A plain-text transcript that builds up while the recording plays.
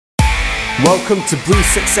Welcome to Breathe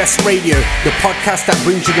Success Radio, the podcast that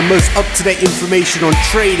brings you the most up-to-date information on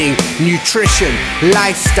training, nutrition,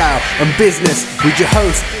 lifestyle, and business with your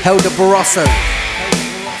host, Helder Barroso.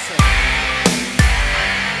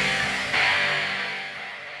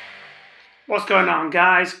 What's going on,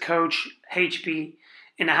 guys? Coach HB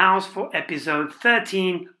in the house for episode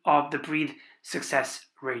 13 of the Breathe Success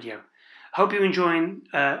Radio. Hope you're enjoying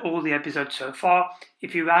all the episodes so far.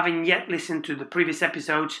 If you haven't yet listened to the previous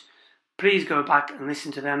episodes, please go back and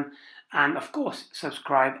listen to them. And of course,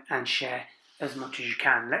 subscribe and share as much as you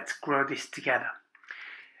can. Let's grow this together.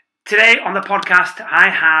 Today on the podcast, I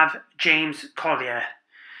have James Collier.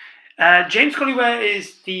 James Collier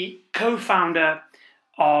is the co-founder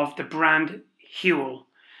of the brand Huel.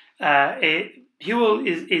 Huel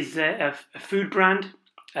is a food brand.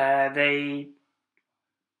 They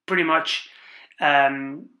pretty much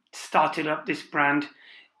started up this brand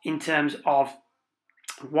in terms of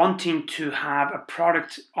wanting to have a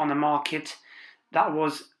product on the market that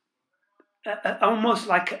was almost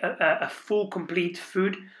like a full complete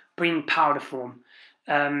food but in powder form.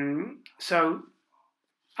 So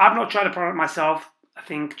I've not tried the product myself. I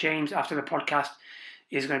think James, after the podcast,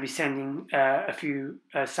 is going to be sending a few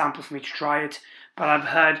samples for me to try it, but I've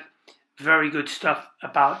heard very good stuff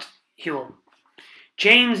about Huel.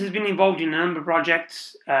 James has been involved in a number of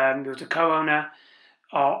projects. He was a co-owner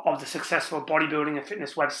of the successful bodybuilding and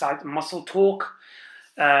fitness website Muscle Talk.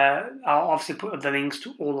 I'll obviously put the links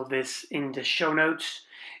to all of this in the show notes.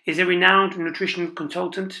 He's a renowned nutrition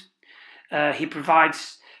consultant. He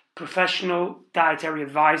provides professional dietary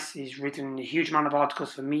advice. He's written a huge amount of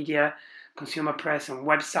articles for media, consumer press, and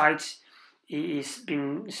websites. He's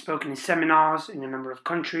been spoken in seminars in a number of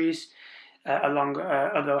countries, along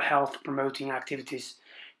other health promoting activities.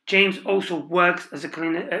 James also worked as a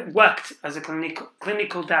clinical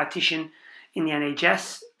dietitian in the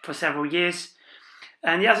NHS for several years,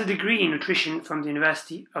 and he has a degree in nutrition from the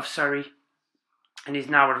University of Surrey, and is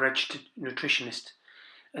now a registered nutritionist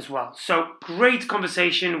as well. So great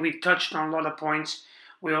conversation. We've touched on a lot of points.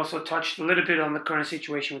 We also touched a little bit on the current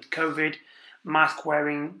situation with COVID, mask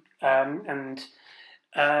wearing, and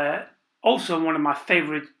also one of my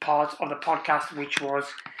favorite parts of the podcast, which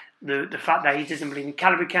was the fact that he doesn't believe in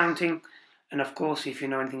calorie counting. And of course, if you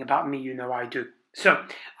know anything about me, you know I do. So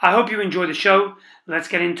I hope you enjoy the show. Let's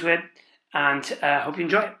get into it, and hope you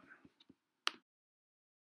enjoy it.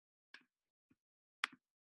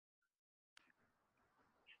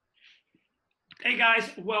 Hey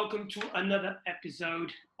guys, welcome to another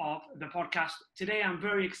episode of the podcast. Today I'm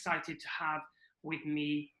very excited to have with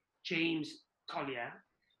me James Collier.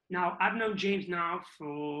 Now, I've known James now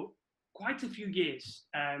for quite a few years.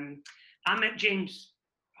 I met James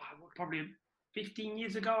probably 15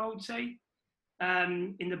 years ago, I would say,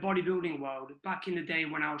 in the bodybuilding world. Back in the day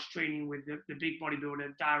when I was training with the big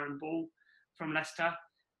bodybuilder, Darren Ball from Leicester.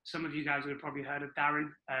 Some of you guys would have probably heard of Darren.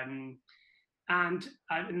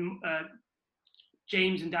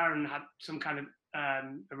 James and Darren had some kind of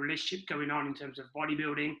a relationship going on in terms of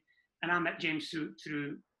bodybuilding. And I met James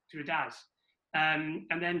through Daz. And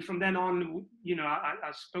then from then on, you know,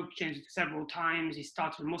 I spoke to James several times. He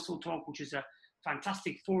started with Muscle Talk, which is a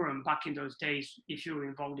fantastic forum back in those days, if you were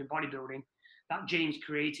involved in bodybuilding, that James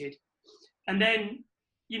created. And then,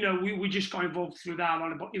 you know, we just got involved through that.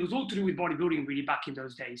 It was all to do with bodybuilding, really, back in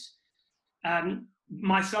those days.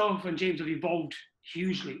 Myself and James have evolved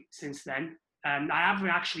hugely since then. I haven't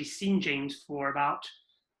actually seen James for about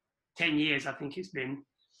 10 years, I think it's been.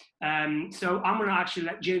 So I'm going to actually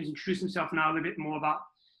let James introduce himself now a little bit more about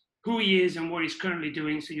who he is and what he's currently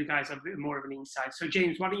doing, so you guys have a bit more of an insight. So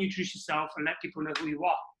James, why don't you introduce yourself and let people know who you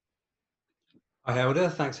are? Hi Helder,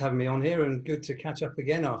 thanks for having me on here, and good to catch up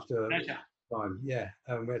again after Pleasure. time. Yeah,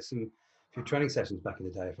 we had a few training sessions back in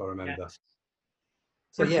the day, if I remember.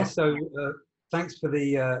 Yes. So thanks for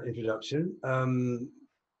the introduction.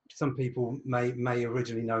 Some people may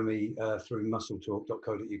originally know me through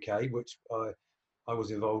muscletalk.co.uk, which I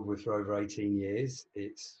was involved with for over 18 years.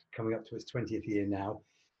 It's coming up to its 20th year now.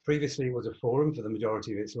 Previously, it was a forum for the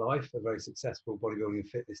majority of its life, a very successful bodybuilding and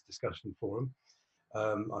fitness discussion forum.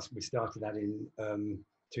 We started that in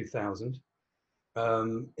 2000.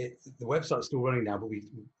 The website's still running now, but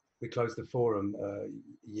we closed the forum a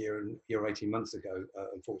year or 18 months ago,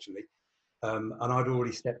 unfortunately. And I'd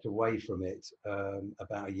already stepped away from it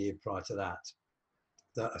about a year prior to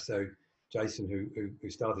that. So Jason, who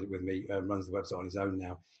started it with me, runs the website on his own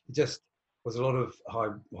now. It just was a lot of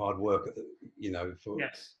hard work, you know,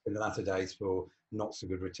 in the latter days for not so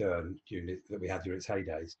good return that we had during its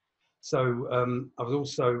heydays. So I was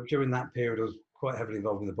also, during that period, I was quite heavily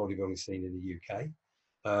involved in the bodybuilding scene in the UK.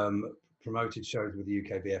 promoted shows with the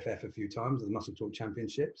UK BFF a few times, the Muscle Talk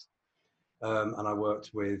Championships. And I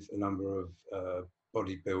worked with a number of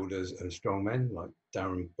bodybuilders and strongmen like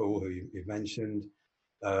Darren Bull, who you've mentioned,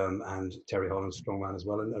 and Terry Holland, strongman as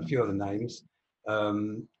well, and a few other names.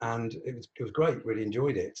 And it was great, really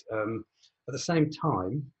enjoyed it. At the same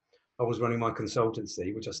time, I was running my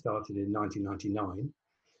consultancy, which I started in 1999,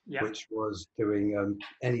 which was doing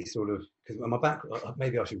any sort of, because my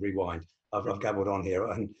maybe I should rewind. I've gabbled on here,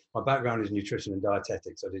 and my background is nutrition and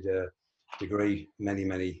dietetics. I did a degree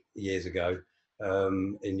many years ago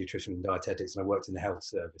in nutrition and dietetics, and I worked in the health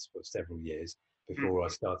service for several years before I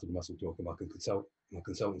started Muscle Talk and my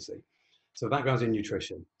consultancy. So the background's in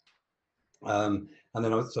nutrition. And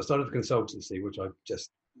then I started the consultancy, which I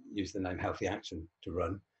just used the name Healthy Action to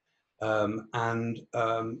run. And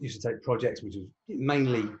used to take projects which was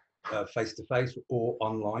mainly face-to-face or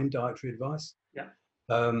online dietary advice.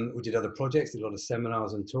 We did other projects, did a lot of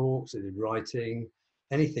seminars and talks, I did writing,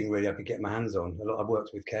 anything really I could get my hands on. I worked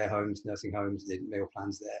with care homes, nursing homes, did meal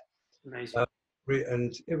plans there. Amazing.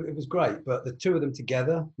 And it was great, but the two of them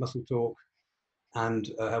together, Muscle Talk and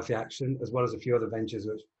Healthy Action, as well as a few other ventures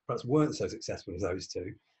which perhaps weren't so successful as those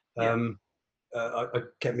two, I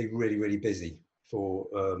kept me really busy for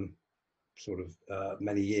sort of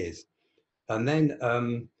many years. And then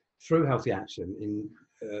through Healthy Action in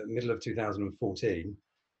middle of 2014,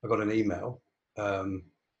 I got an email from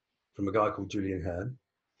a guy called Julian Hearn,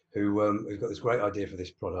 who's got this great idea for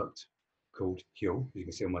this product called Huel, you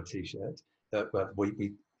can see on my t-shirt.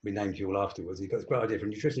 We named Huel afterwards. He got this great idea for a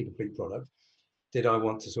nutritionally complete product. Did I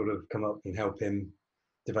want to sort of come up and help him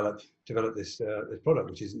develop this product,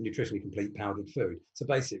 which is nutritionally complete powdered food? So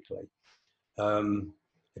basically,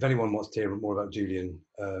 if anyone wants to hear more about Julian,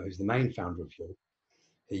 who's the main founder of Huel,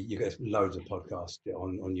 you get loads of podcasts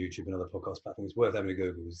on YouTube and other podcast platforms. It's worth having a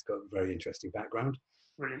Google. He's got a very interesting background.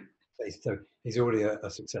 Brilliant. So he's already a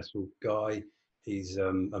successful guy. He's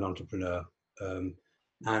an entrepreneur.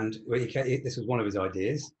 And this was one of his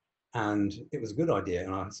ideas, and it was a good idea.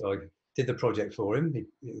 And so I did the project for him.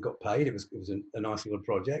 He got paid. It was a nice little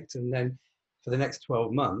project. And then for the next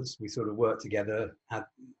 12 months, we sort of worked together ad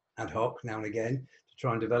hoc now and again to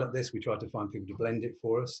try and develop this. We tried to find people to blend it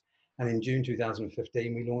for us. And in June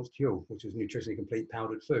 2015, we launched Huel, which was nutritionally complete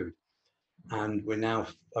powdered food. And we're now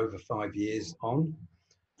over 5 years on,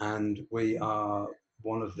 and we are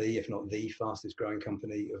one of the, if not the fastest growing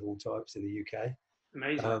company of all types in the UK.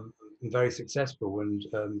 Amazing. Very successful. And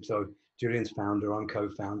so Julian's founder, I'm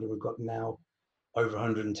co-founder. We've got now over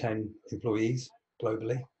 110 employees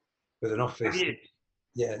globally with an office.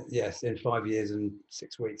 Yes, in 5 years and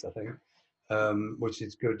 6 weeks, I think. Which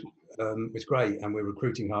is good. It's great, and we're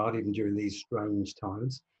recruiting hard even during these strange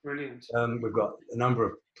times. Brilliant. We've got a number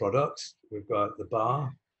of products. We've got the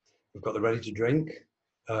bar, we've got the ready to drink,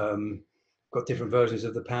 got different versions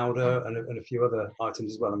of the powder and a few other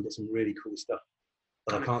items as well. And got some really cool stuff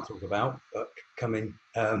that I can't talk about, but coming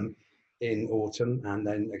in autumn and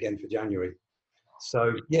then again for January.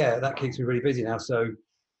 So yeah, that keeps me really busy now. So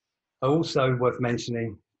also worth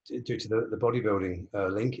mentioning, due to the bodybuilding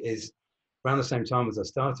link, is around the same time as I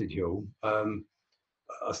started Huel,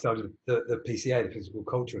 I started the PCA, the Physical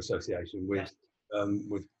Culture Association,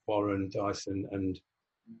 with Warren Dyson and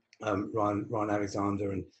Ryan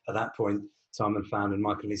Alexander, and at that point Simon Fan and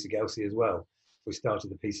Michael Lisa Gelsey as well. We started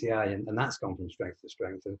the PCA, and that's gone from strength to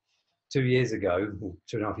strength. And 2 years ago, or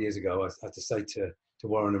 2.5 years ago, I had to say to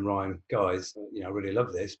Warren and Ryan, guys, I really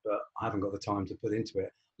love this, but I haven't got the time to put into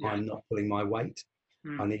it. I'm not pulling my weight.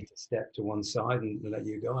 I need to step to one side and let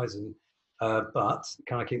you guys. And but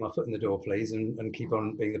can I keep my foot in the door, please, and keep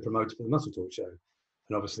on being the promoter for the Muscle Talk show?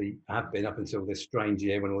 And obviously, I have been up until this strange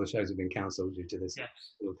year when all the shows have been cancelled due to this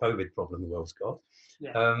little COVID problem the world's got.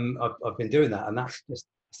 I've been doing that, and that's just,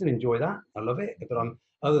 I still enjoy that. I love it. But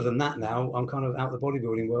other than that now, I'm kind of out of the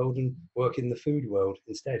bodybuilding world and work in the food world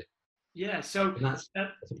instead. Yeah, so and that's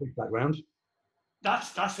a big background.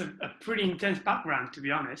 That's a pretty intense background, to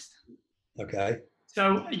be honest. Okay.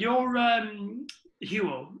 So your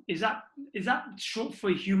Huel, is that short for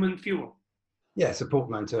human fuel? Yeah, it's a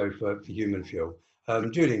portmanteau for human fuel.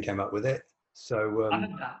 Julian came up with it, so I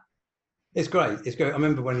heard that. It's great. It's great. I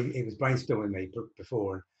remember when he was brainstorming me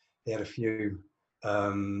before, and he had a few.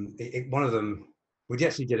 One of them, we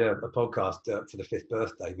actually did a podcast for the 5th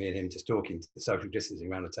birthday. Me and him just talking, to the social distancing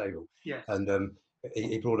around the table. Yes. And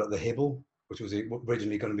he brought up the Hibble, which was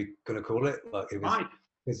originally going to call it. Like it was. Right.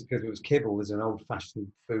 Because it was kibble, there's an old-fashioned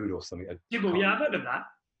food or something. Kibble, yeah, I've heard of that.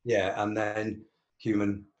 Yeah, and then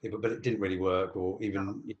human, but it didn't really work, or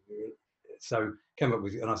even so. Came up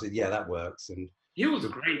with, and I said, yeah, that works. And Huel's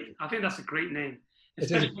great. I think that's a great name,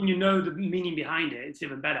 especially when you know the meaning behind it. It's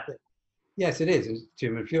even better. Yes, it is. It's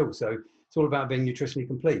human fuel. So it's all about being nutritionally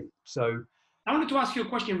complete. So I wanted to ask you a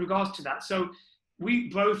question in regards to that. So we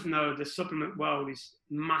both know the supplement world is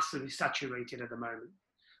massively saturated at the moment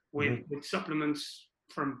with supplements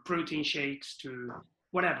from protein shakes to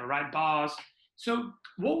whatever, right? Bars. So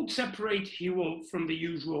what would separate Huel from the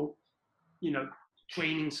usual,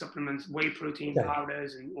 training supplements, whey protein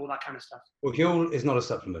powders and all that kind of stuff? Well, Huel is not a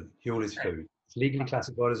supplement. Huel is food. It's legally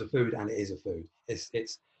classified as a food, and it is a food.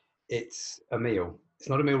 It's a meal. It's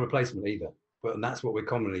not a meal replacement either, but and that's what we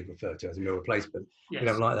commonly refer to as a meal replacement. Yes. We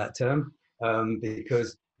don't like that term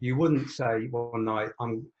because you wouldn't say one night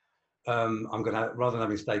I'm going to, rather than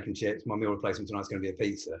having steak and chips, my meal replacement tonight's going to be a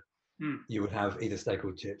pizza. You would have either steak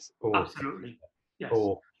or chips or absolutely, yes,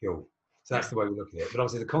 or Huel. So that's the way we look at it. But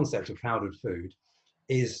obviously, the concept of powdered food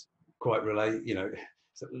is quite related.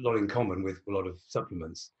 It's a lot in common with a lot of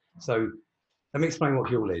supplements. So let me explain what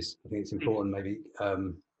Huel is. I think it's important maybe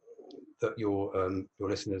that your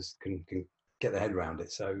listeners can get their head around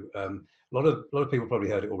it. So a lot of people probably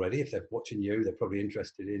heard it already. If they're watching you, they're probably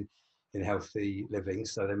interested in healthy living,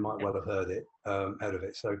 so they might well have heard of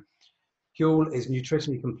it. So Huel is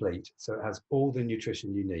nutritionally complete, so it has all the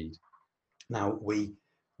nutrition you need. Now we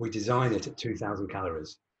design it at 2,000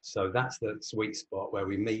 calories, so that's the sweet spot where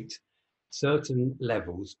we meet certain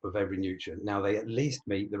levels of every nutrient. Now they at least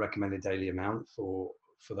meet the recommended daily amount for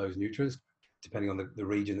those nutrients, depending on the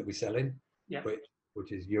region that we sell in,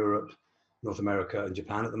 which is Europe, North America, and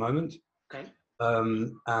Japan at the moment. Okay.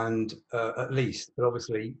 At least, but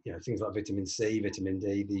obviously, things like vitamin C, vitamin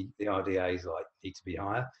D, the RDAs need to be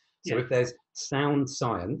higher. So if there's sound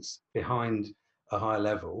science behind a higher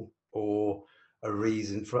level or a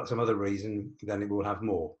reason for some other reason, then it will have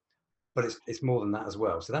more. But it's more than that as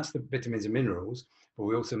well. So that's the vitamins and minerals, but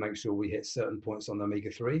we also make sure we hit certain points on the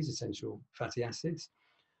omega-3s, essential fatty acids.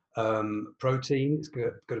 Protein, it's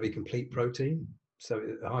got to be complete protein. So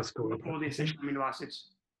a high score. All the essential amino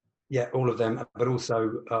acids. Yeah, all of them, but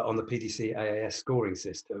also on the PDC AAS scoring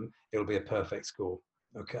system, it'll be a perfect score.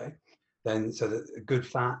 Okay. Then, so the good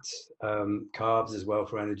fats, carbs as well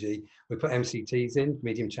for energy. We put MCTs in,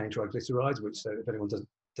 medium chain triglycerides, which, so if anyone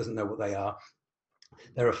doesn't know what they are,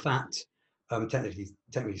 they're a fat,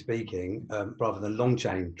 technically speaking, rather than long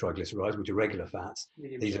chain triglycerides, which are regular fats.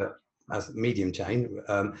 These are as medium chain,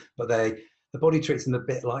 but the body treats them a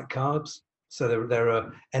bit like carbs. So they're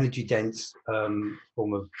a energy dense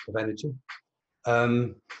form of energy.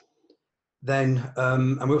 And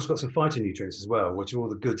we also got some phytonutrients as well, which are all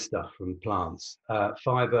the good stuff from plants,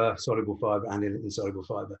 fiber, soluble fiber, and insoluble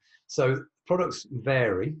fiber. So products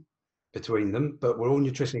vary between them, but we're all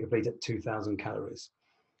nutritionally complete at 2,000 calories.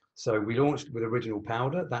 So we launched with original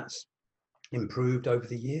powder. That's improved over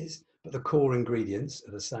the years, but the core ingredients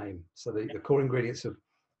are the same. So the core ingredients of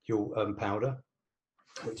your powder,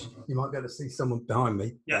 which you might be able to see someone behind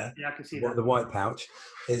me. Yeah, I can see that. The white pouch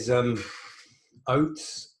is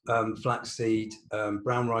oats, flaxseed,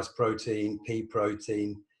 brown rice protein, pea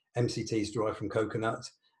protein, MCTs derived from coconut,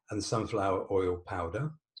 and sunflower oil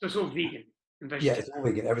powder. So it's all vegan. Yeah, it's all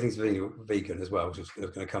vegan. Everything's vegan as well, which we're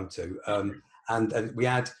going to come to. And we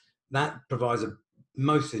add, that provides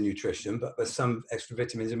most of the nutrition, but there's some extra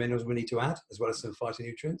vitamins and minerals we need to add, as well as some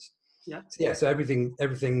phytonutrients. So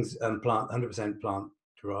everything's plant, 100% plant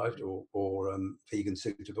derived or vegan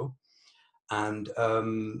suitable, and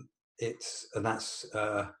we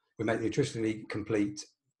make nutritionally complete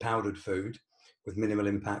powdered food with minimal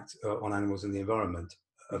impact on animals and the environment.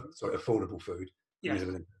 Affordable food,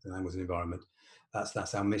 minimal impact on animals and the environment.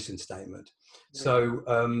 That's our mission statement. So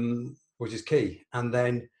which is key. And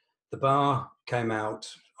then the bar came out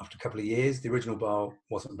after a couple of years. The original bar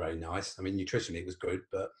wasn't very nice. I mean, nutritionally it was good,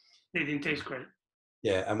 but it didn't taste great.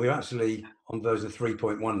 Yeah, and we're actually on version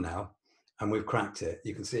 3.1 now, and we've cracked it.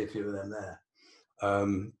 You can see a few of them there,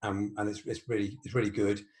 and it's really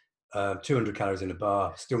good. 200 calories in a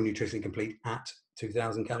bar, still nutritionally complete at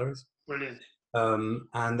 2,000 calories. Brilliant.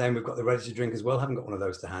 And then we've got the ready to drink as well. Haven't got one of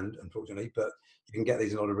those to hand, unfortunately, but you can get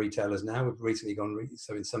these in a lot of retailers now. We've recently gone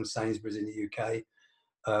so in some Sainsbury's in the UK,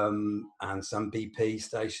 and some BP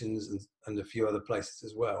stations and a few other places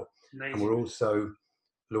as well. Amazing. And we're also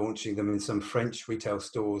launching them in some French retail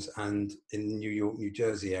stores and in New York, New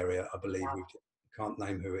Jersey area, I believe. Wow. We can't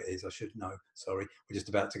name who it is. I should know. Sorry. We're just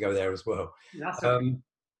about to go there as well. And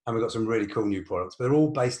we've got some really cool new products, but they're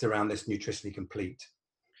all based around this nutritionally complete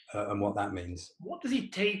and what that means. What does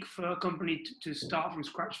it take for a company to start from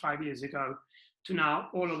scratch 5 years ago to now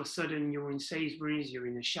all of a sudden you're in Sainsbury's, you're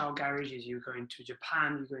in the Shell garages, you're going to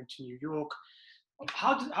Japan, you're going to New York?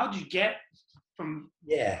 How do you get from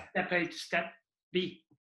step A to step B?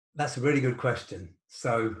 That's a really good question.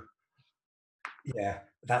 So,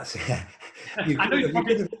 That's I know it's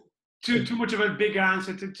probably too much of a bigger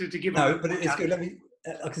answer to give. No, but it's good.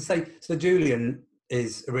 I can say, so Julian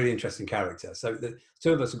is a really interesting character. So the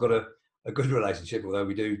two of us have got a good relationship, although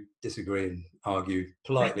we do disagree and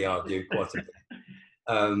politely argue quite a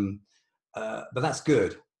bit. But that's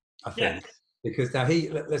good, I think, because now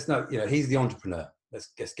let's note, he's the entrepreneur.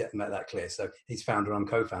 Let's just make that clear. So he's founder, I'm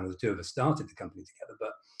co-founder. The two of us started the company together,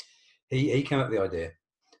 but he came up with the idea.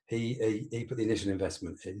 He put the initial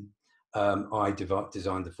investment in. I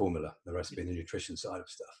designed the formula, the recipe and the nutrition side of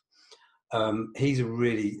stuff. He's a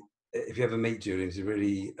really, if you ever meet Julian, he's a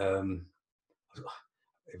really,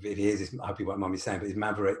 if he is, I hope he won't mind me saying, but he's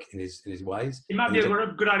maverick in his ways. It might be a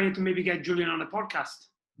good idea to maybe get Julian on the podcast.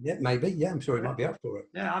 Yeah, maybe. Yeah, I'm sure he might be up for it.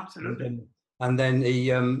 Yeah, absolutely. And then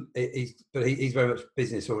he's very much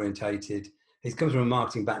business orientated. He comes from a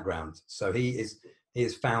marketing background, so he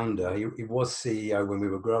is founder. He was CEO when we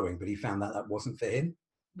were growing, but he found that wasn't for him.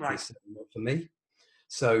 Right. It's not for me.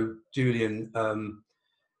 So Julian,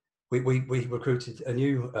 we recruited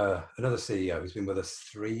another CEO who's been with us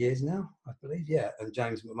 3 years now, I believe. Yeah, and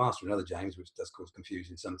James McMaster, another James, which does cause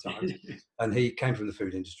confusion sometimes. And he came from the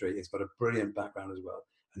food industry. He's got a brilliant background as well,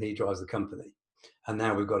 and he drives the company. And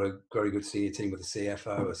now we've got a very good senior team with a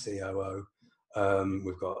CFO, a COO.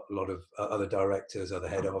 We've got a lot of other directors, other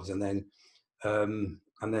head ofs, and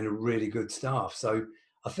then a really good staff. So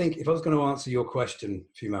I think if I was going to answer your question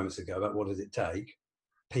a few moments ago about what does it take,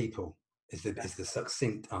 people is the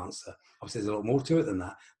succinct answer. Obviously, there's a lot more to it than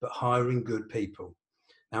that, but hiring good people.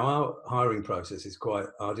 Now, our hiring process is quite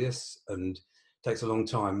arduous and takes a long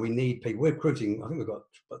time. We need people. We're recruiting, I think we've got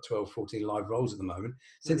about 12, 14 live roles at the moment.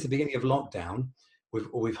 Since the beginning of lockdown,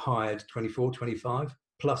 we've hired 24, 25,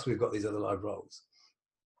 plus we've got these other live roles.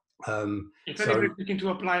 If anybody's looking to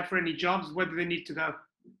apply for any jobs, where do they need to go?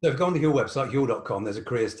 So if you go on the Huel website, huel.com, there's a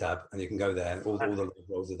careers tab, and you can go there. All the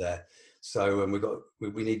roles are there. So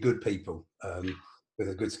we need good people with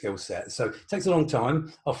a good skill set. So it takes a long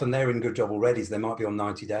time. Often they're in a good job already, so they might be on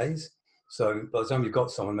 90 days. So by the time you've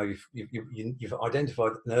got someone, maybe you've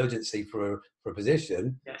identified an urgency for a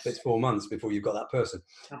position. Yes. It's 4 months before you've got that person.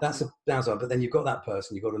 That's a downside. But then you've got that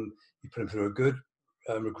person. You put them through a good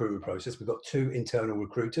recruitment process. We've got 2 internal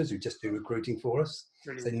recruiters who just do recruiting for us.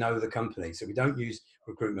 So they know the company. So we don't use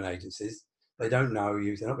recruitment agencies. They don't know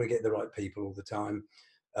you. They're not going to get the right people all the time,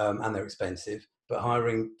 and they're expensive. But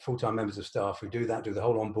hiring full-time members of staff who do the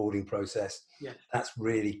whole onboarding process, that's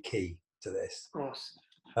really key to this. Of course.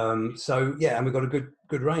 And we've got a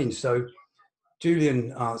good range. So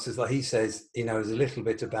Julian answers, like he says, he knows a little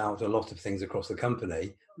bit about a lot of things across the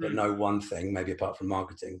company, but no one thing, maybe apart from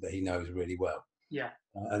marketing, that he knows really well. Yeah.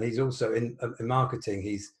 And he's also in marketing,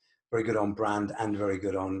 he's very good on brand and very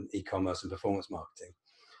good on e-commerce and performance marketing.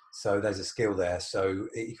 So there's a skill there. So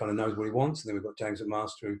he kind of knows what he wants. And then we've got James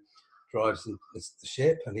McMaster who drives the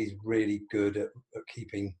ship, and he's really good at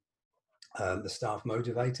keeping the staff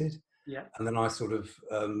motivated. Yeah. And then I sort of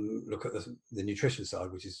look at the nutrition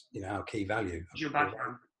side, which is, our key value. Your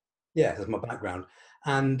background. Yeah, that's my background.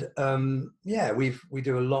 And we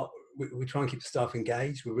do a lot. We try and keep the staff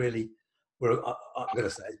engaged. I'm going to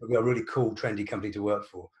say, we've got a really cool, trendy company to work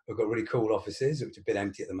for. We've got really cool offices, which are a bit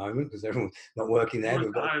empty at the moment because everyone's not working there.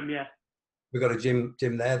 We've got a gym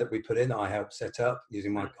there that we put in. I helped set up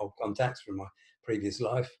using my old contacts from my previous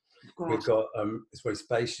life. We've got it's very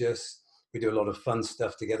spacious. We do a lot of fun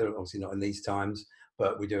stuff together. Obviously not in these times,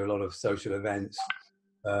 but we do a lot of social events.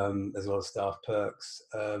 There's a lot of staff perks.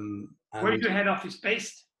 Where is your head office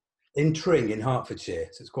based? In Tring, in Hertfordshire.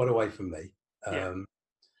 So it's quite away from me.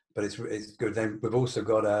 But it's good. Then we've also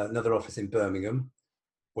got another office in Birmingham,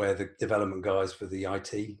 where the development guys for the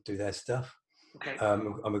IT do their stuff. Okay.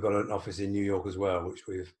 And we've got an office in New York as well, which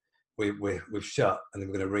we've shut, and then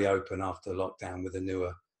we're going to reopen after lockdown with a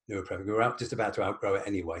newer program. We were just about to outgrow it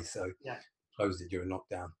anyway, so closed it during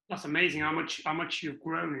lockdown. That's amazing. How much you've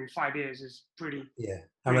grown in 5 years is pretty. Yeah,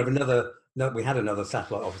 and we had another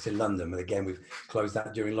satellite office in London, but again we've closed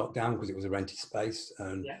that during lockdown because it was a rented space,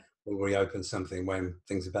 and we'll reopen something when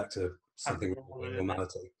things are back to something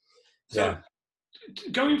normality. So,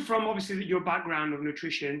 going from obviously your background of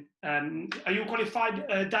nutrition, are you a qualified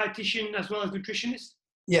dietitian as well as nutritionist?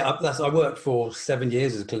 Yeah, I worked for 7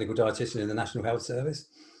 years as a clinical dietitian in the National Health Service.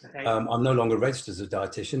 Okay. I'm no longer registered as a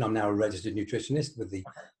dietitian. I'm now a registered nutritionist with the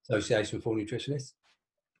Association for Nutritionists.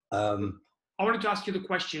 I wanted to ask you the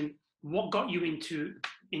question: what got you into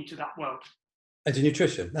that world? Into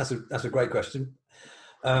nutrition? That's a great question.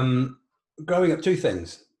 Growing up, 2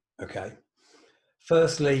 things. Okay.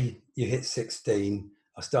 Firstly, you hit 16.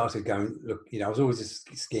 I started going, I was always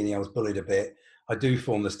skinny. I was bullied a bit. I do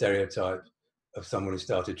form the stereotype of someone who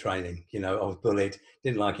started training. You know, I was bullied,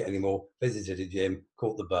 didn't like it anymore, visited a gym,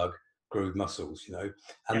 caught the bug, grew muscles, you know.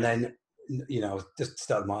 And then, you know, I was just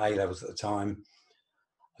started my A levels at the time.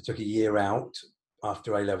 I took a year out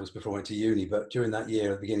after A levels before I went to uni. But during that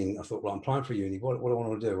year at the beginning, I thought, well, I'm applying for uni. What do I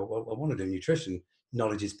want to do? Well, I want to do nutrition.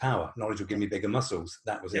 Knowledge is power. Knowledge will give me bigger muscles.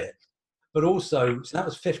 That was it. But also, so that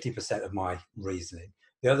was 50% of my reasoning.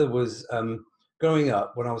 The other was growing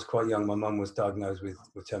up, when I was quite young, my mum was diagnosed with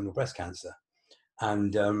terminal breast cancer.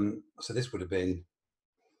 And so this would have been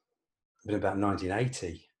about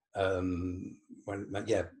 1980. When,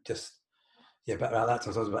 about that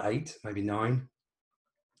time. So I was about 8, maybe 9.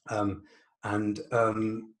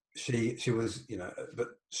 She was, you know, but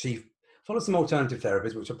she followed some alternative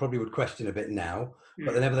therapies, which I probably would question a bit now.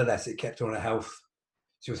 But nevertheless, it kept her on a health.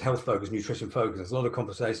 She was health focused, nutrition focused. There's a lot of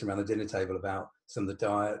conversation around the dinner table about some of the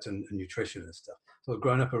diet and nutrition and stuff. So I was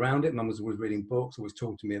growing up around it. Mum was always reading books, always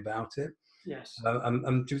talking to me about it. Yes.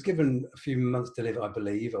 She was given a few months to live, I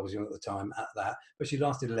believe. I was young at the time at that, but she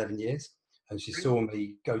lasted 11 years. And she saw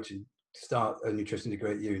me go to start a nutrition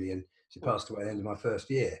degree at uni, and she passed away at the end of my first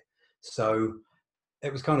year. So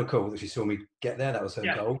it was kind of cool that she saw me get there. That was her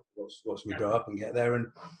goal, watch me grow up and get there.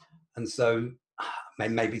 And so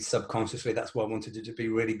maybe subconsciously that's why I wanted to be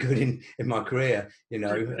really good in my career, you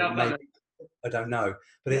know. Maybe, I don't know,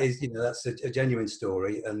 but it is, you know, that's a genuine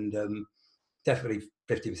story, and definitely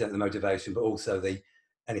 50% of the motivation, but also the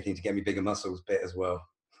anything to get me bigger muscles bit as well.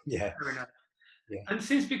 Yeah. Fair enough. Yeah. And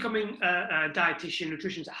since becoming a dietitian,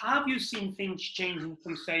 nutritionist, have you seen things changing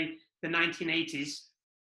from, say, the 1980s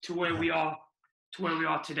to where we are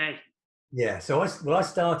today? Yeah. So I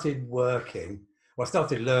started working. Well, I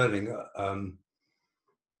started learning.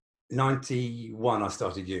 91, I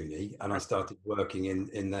started uni, and I started working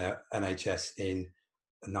in the NHS in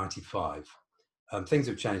 95. Things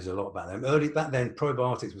have changed a lot back then. Back then,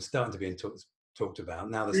 probiotics were starting to be talked about.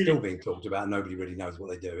 Now they're still being talked about. Nobody really knows what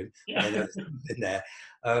they're doing. Yeah. They know in there.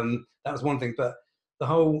 That was one thing, but the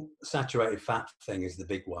whole saturated fat thing is the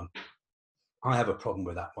big one. I have a problem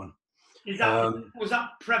with that one. Was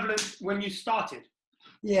that prevalent when you started?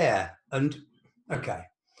 Yeah, and okay.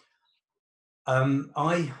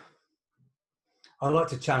 I like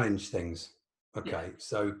to challenge things. Okay,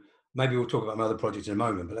 so maybe we'll talk about my other project in a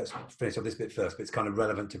moment, but let's finish off this bit first. But it's kind of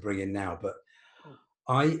relevant to bring in now. But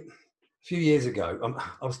a few years ago,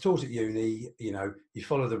 I was taught at uni, you know, you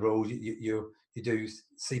follow the rules, you do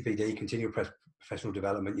CPD, continual professional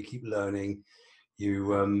development, you keep learning,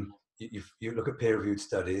 you look at peer-reviewed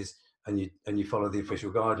studies, and you follow the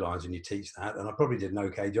official guidelines, and you teach that. And I probably did an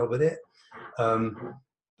okay job at it.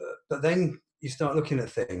 But then you start looking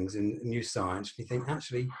at things in new science, and you think,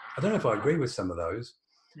 actually, I don't know if I agree with some of those.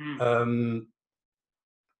 Did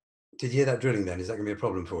you hear that drilling then? Is that going to be a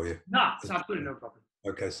problem for you? No, it's absolutely no problem.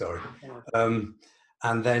 Okay, sorry.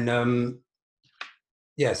 And then,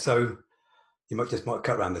 so you might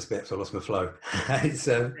cut around this bit, so I lost my flow. It's,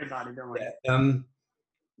 don't worry.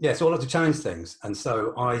 So I like to challenge things. And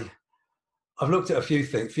so I've looked at a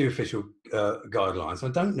few official guidelines. I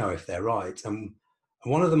don't know if they're right. And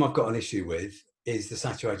one of them I've got an issue with is the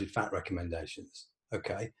saturated fat recommendations.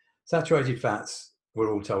 Okay. Saturated fats,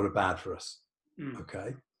 we're all told, are bad for us.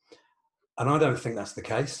 Okay. And I don't think that's the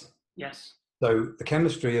case. Yes. So the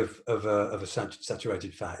chemistry of a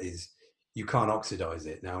saturated fat is you can't oxidize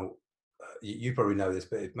it. Now, you probably know this,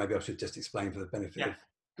 but maybe I should just explain for the benefit of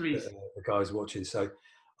the guys watching. So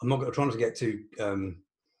I'm not trying to get too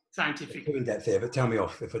scientific, too in depth here, but tell me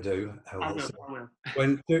off if I do. I will.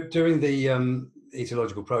 When during the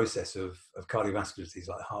etiological process of cardiovascular disease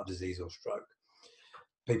like heart disease or stroke,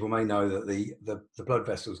 people may know that the blood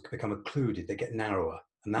vessels become occluded; they get narrower,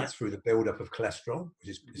 and that's through the buildup of cholesterol,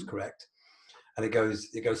 which is correct. And it goes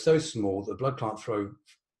so small that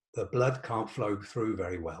the blood can't flow through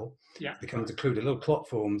very well. Yeah. It becomes occluded. A little clot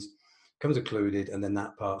forms, becomes occluded, and then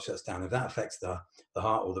that part shuts down. If that affects the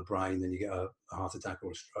heart or the brain, then you get a heart attack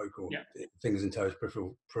or a stroke or fingers and toes,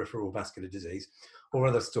 peripheral vascular disease, or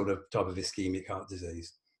other sort of type of ischemic heart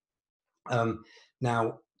disease.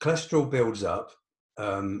 Now, cholesterol builds up.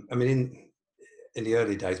 I mean, in the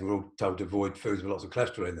early days, we were all told to avoid foods with lots of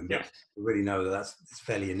cholesterol in them, but we really know that it's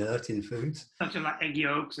fairly inert in foods. Such as like egg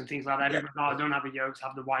yolks and things like that. Yeah. No, don't have the yolks,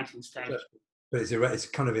 have the white instead. But it's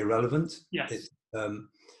kind of irrelevant. Yes.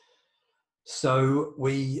 So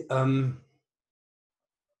we, I've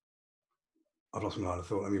lost my line of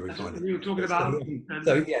thought. Let me refind it. We were talking about.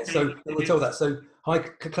 So we're told that. So high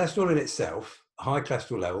cholesterol in itself, high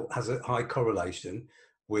cholesterol level has a high correlation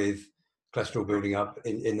with cholesterol building up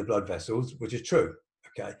in the blood vessels, which is true.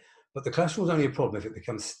 Okay. But the cholesterol is only a problem if it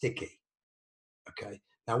becomes sticky. Okay.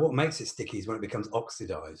 Now, what makes it sticky is when it becomes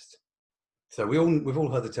oxidized. So we've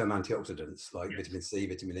all heard the term antioxidants, like vitamin C,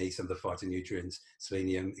 vitamin E, some of the phytonutrients,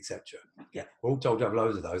 selenium, etc. Yeah, we're all told to have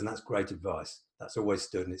loads of those, and that's great advice. That's always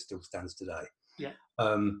stood, and it still stands today. Yeah.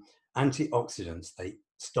 Antioxidants, they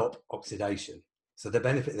stop oxidation. So the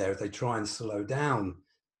benefit there is they try and slow down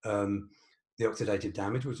the oxidative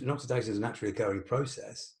damage, which oxidation is a naturally occurring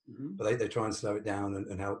process, but they try and slow it down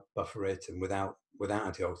and help buffer it. And without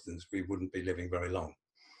antioxidants, we wouldn't be living very long.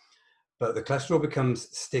 But the cholesterol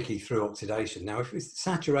becomes sticky through oxidation. Now, if it's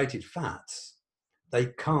saturated fats, they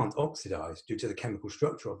can't oxidize due to the chemical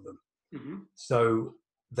structure of them. So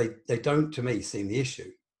they don't, to me, seem the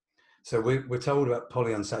issue. So we're told about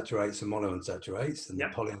polyunsaturates and monounsaturates, and the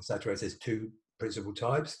polyunsaturates, there's two principal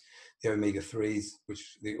types: the omega-3s,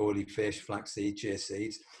 which the oily fish, flaxseed, chia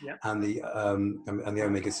seeds, and the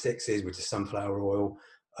omega-6s, which is sunflower oil,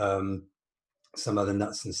 some other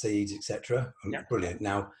nuts and seeds, etc. Brilliant.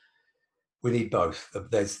 Now, we need both.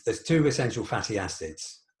 There's two essential fatty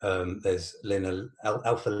acids. There's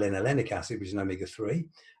alpha-linolenic acid, which is an omega-3,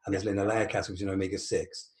 and there's linoleic acid, which is an omega-6.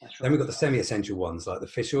 Right. Then we've got the semi-essential ones, like the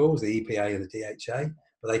fish oils, the EPA and the DHA,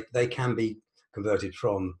 but they can be converted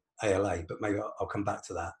from ALA, but maybe I'll come back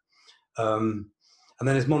to that. And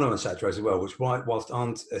then there's monounsaturates as well, which whilst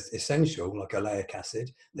aren't essential, like oleic acid,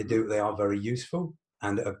 they are very useful,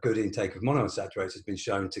 and a good intake of monounsaturates has been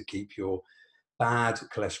shown to keep your bad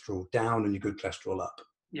cholesterol down and your good cholesterol up.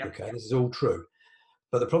 Okay, this is all true.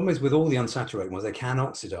 But the problem is with all the unsaturated ones, they can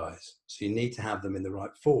oxidize. So you need to have them in the right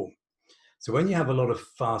form. So when you have a lot of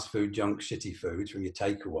fast food, junk, shitty foods from your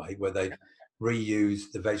takeaway, where they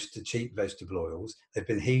reuse the cheap vegetable oils, they've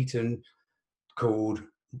been heated, cooled,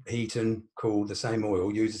 the same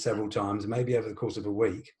oil, used it several times, maybe over the course of a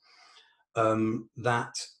week,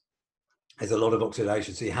 that is a lot of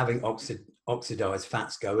oxidation. So you're having oxidized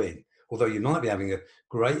fats go in. Although you might be having a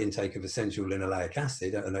great intake of essential linoleic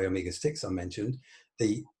acid and omega-6 I mentioned,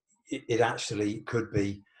 it actually could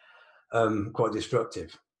be quite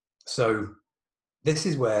destructive. So this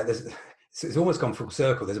is where it's almost gone full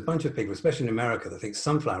circle. There's a bunch of people, especially in America, that think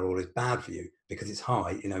sunflower oil is bad for you because it's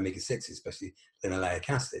high in omega-6, especially linoleic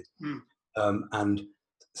acid. And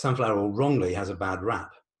sunflower oil wrongly has a bad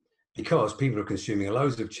rap, because people are consuming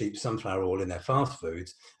loads of cheap sunflower oil in their fast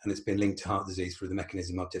foods, and it's been linked to heart disease through the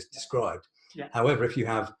mechanism I've just described. However, if you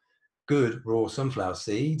have good raw sunflower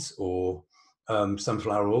seeds or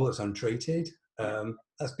sunflower oil that's untreated,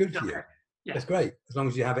 that's good for you. That's great, as long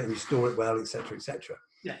as you have it and you store it well, etc., etc.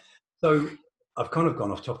 So I've kind of gone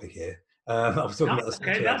off topic here. I was talking about the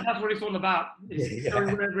that's what it's all about. It's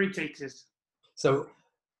showing wherever it takes us. So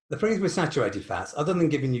the thing is with saturated fats, other than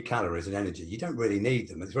giving you calories and energy, you don't really need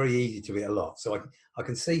them. It's very easy to eat a lot. So I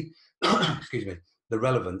can see, excuse me, the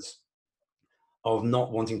relevance of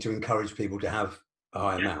not wanting to encourage people to have a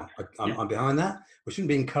high amount. I'm behind that. We shouldn't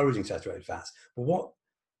be encouraging saturated fats. But what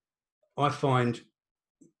I find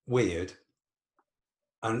weird,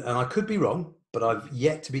 and I could be wrong, but I've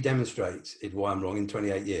yet to be demonstrated why I'm wrong in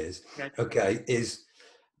 28 years, is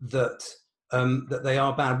that that they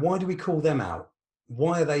are bad. Why do we call them out?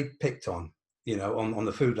 Why are they picked on, on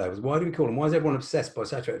the food labels? Why do we call them? Why is everyone obsessed by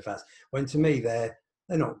saturated fats? When to me, they're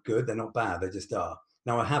not good, they're not bad, they just are.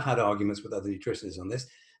 Now, I have had arguments with other nutritionists on this.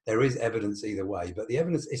 There is evidence either way, but the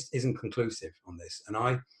evidence isn't conclusive on this. And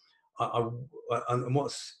and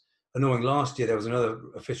what's annoying, last year there was another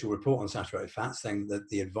official report on saturated fats saying that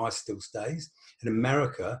the advice still stays. In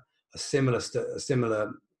America, a similar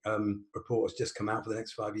report has just come out for the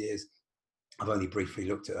next 5 years. I've only briefly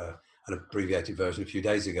looked at an abbreviated version a few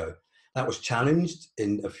days ago. That was challenged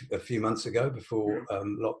in a few months ago before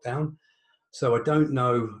lockdown. So I don't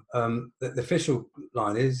know. The official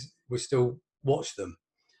line is we still watch them.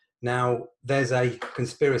 Now, there's a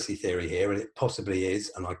conspiracy theory here, and it possibly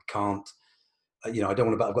is, and I can't, I don't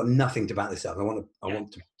want to, I've got nothing to back this up. I want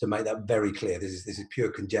to make that very clear. This is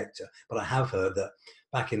pure conjecture. But I have heard that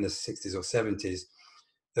back in the 60s or 70s,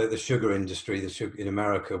 the sugar industry, in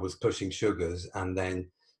America was pushing sugars, and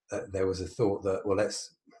then there was a thought that, well,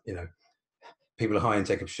 people with high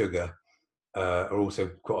intake of sugar are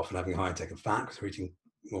also quite often having high intake of fat because they're eating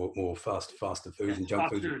more faster foods and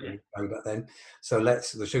junk foods going back then. So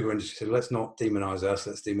the sugar industry said, let's not demonize us,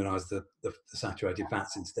 let's demonize the saturated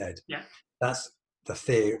fats instead. That's the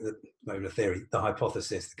theory, the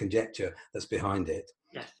hypothesis, the conjecture that's behind it.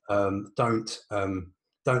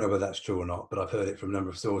 Don't know whether that's true or not, but I've heard it from a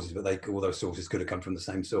number of sources, but all those sources could have come from the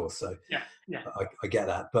same source. So I get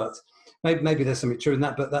that, but maybe there's something true in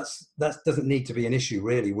that, but that doesn't need to be an issue,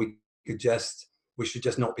 really. We should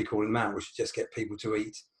just not be calling them out. We should just get people to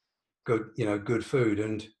eat good food.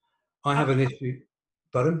 And I have an issue.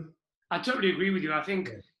 Pardon? I totally agree with you. I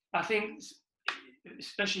think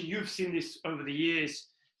especially you've seen this over the years,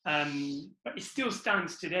 but it still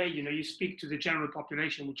stands today. You know, you speak to the general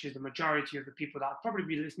population, which is the majority of the people that will probably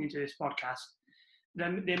be listening to this podcast.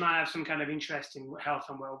 Then they might have some kind of interest in health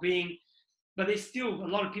and well-being, but there's still a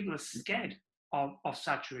lot of people are scared of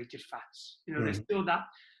saturated fats. You know, there's still that,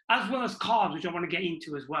 as well as carbs, which I want to get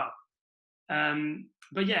into as well.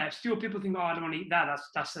 But yeah, still people think, oh, I don't want to eat that.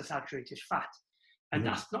 That's a saturated fat. And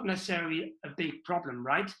that's not necessarily a big problem,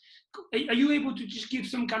 right? Are you able to just give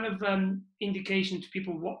some kind of indication to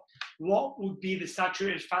people what would be the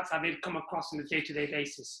saturated fats that they've come across on a day-to-day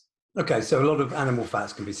basis? Okay, so a lot of animal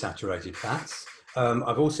fats can be saturated fats.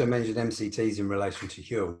 I've also mentioned MCTs in relation to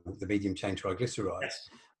HUEL, the medium chain triglycerides,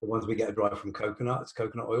 the ones we get derived from coconut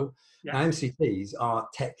oil. Now, MCTs are,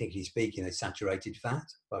 technically speaking, a saturated fat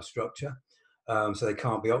by structure, so they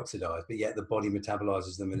can't be oxidized, but yet the body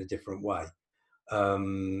metabolizes them in a different way.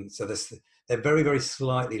 So they're very, very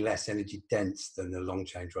slightly less energy dense than the long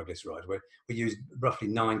chain triglyceride. We use roughly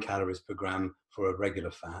 9 calories per gram for a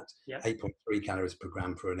regular fat, 8.3 calories per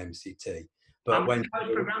gram for an MCT. But how many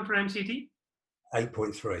calories per gram for MCT?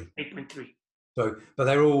 8.3. 8.3. So, but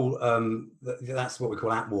they're all, that's what we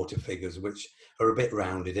call Atwater figures, which are a bit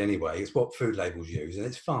rounded anyway. It's what food labels use, and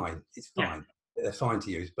it's fine. It's fine. Yeah. They're fine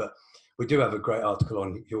to use, but we do have a great article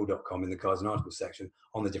on HUEL.com in the Guides and Articles section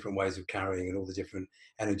on the different ways of carrying and all the different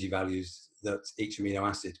energy values that each amino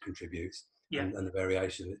acid contributes and the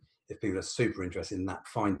variation. If people are super interested in that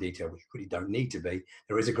fine detail, which really don't need to be,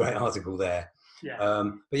 there is a great article there. Yeah.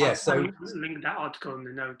 But yeah, I'll link that article in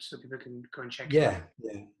the notes so people can go and check it. Yeah.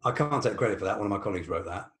 I can't take credit for that. One of my colleagues wrote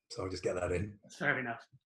that, so I'll just get that in. Fair enough.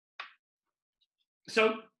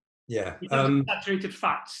 So, yeah, saturated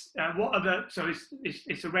fats. What other? So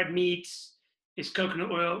it's the red meats, it's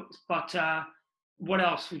coconut oil, it's butter. What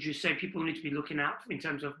else would you say people need to be looking at in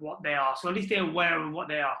terms of what they are? So at least they're aware of what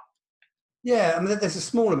they are. Yeah, I mean, there's a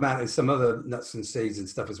small amount in some other nuts and seeds and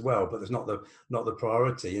stuff as well, but there's not the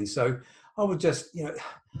priority. And so I would just,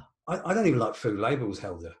 I don't even like food labels,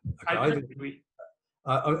 Helder. Okay? I agree.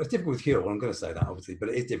 It's difficult with HUEL, I'm going to say that obviously, but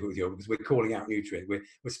it is difficult with HUEL because we're calling out nutrient. We're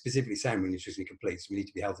specifically saying we're nutritionally complete, so we need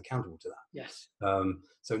to be held accountable to that. Yes.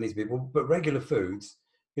 So it needs to be, but regular foods,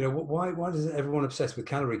 why does everyone obsess with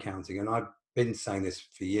calorie counting? And I've been saying this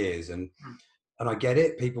for years, and I get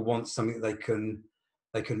it. People want something that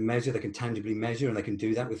they can measure, they can tangibly measure, and they can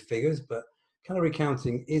do that with figures, but calorie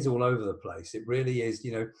counting is all over the place. It really is.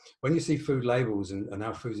 When you see food labels and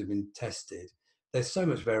how foods have been tested, there's so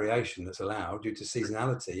much variation that's allowed due to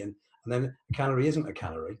seasonality, and then a calorie isn't a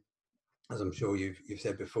calorie, as I'm sure you've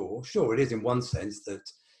said before. Sure, it is in one sense, that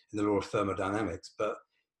in the law of thermodynamics, but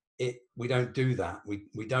we don't do that.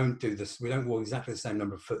 We don't do this. We don't walk exactly the same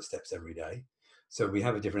number of footsteps every day. So we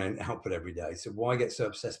have a different output every day. So why get so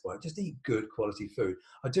obsessed by it? Just eat good quality food.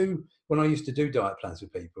 I do, when I used to do diet plans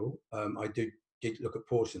with people, I did look at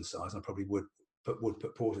portion size. I probably would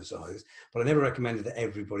put portion sizes, but I never recommended that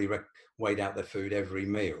everybody weighed out their food every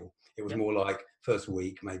meal. It was more like first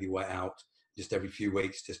week, maybe weigh out just every few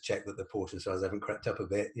weeks, just check that the portion size haven't crept up a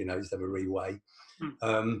bit, just have a reweigh.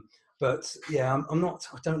 But yeah,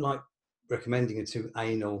 I don't like recommending a too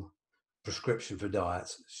anal prescription for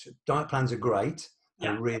diets. Diet plans are great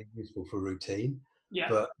and really useful for routine,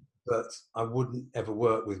 but I wouldn't ever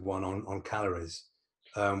work with one on calories.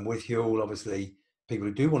 With HUEL, obviously, people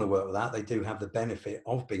who do want to work with that, they do have the benefit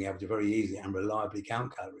of being able to very easily and reliably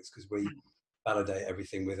count calories because we validate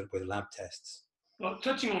everything with lab tests. Well,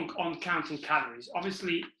 touching on counting calories,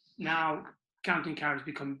 obviously now counting calories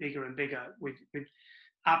become bigger and bigger with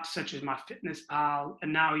apps such as MyFitnessPal,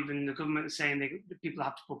 and now even the government is saying that people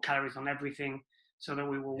have to put calories on everything so that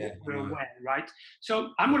we're aware, right? So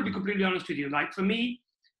I'm going to be completely honest with you. Like for me,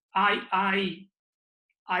 I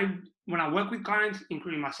when I work with clients,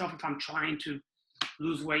 including myself, if I'm trying to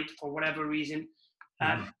lose weight for whatever reason,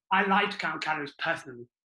 I like to count calories personally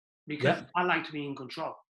because I like to be in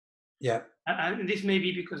control. Yeah. And this may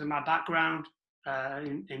be because of my background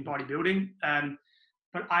in bodybuilding,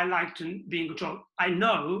 but I like to be in control. I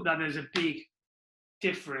know that there's a big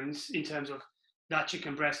difference in terms of that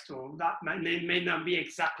chicken breast, or that may not be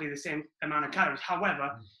exactly the same amount of calories.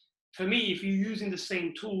 However, for me, if you're using the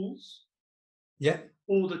same tools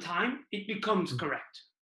all the time, it becomes correct.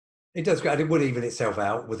 It does. It would even itself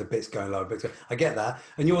out with the bits going low. But I get that.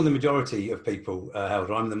 And you're the majority of people,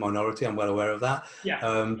 Helder. I'm the minority. I'm well aware of that.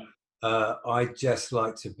 Yeah. I just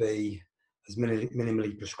like to be as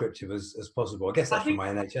minimally prescriptive as possible. I guess that's from my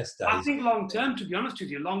NHS days. I think long term, to be honest with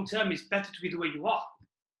you, long term is better to be the way you are.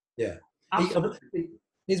 Yeah.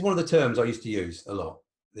 Here's one of the terms I used to use a lot.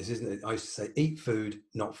 This isn't it. I used to say, eat food,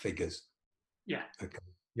 not figures. Yeah. Okay.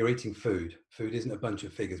 You're eating food. Food isn't a bunch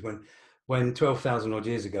of figures. when 12,000 odd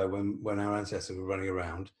years ago, when our ancestors were running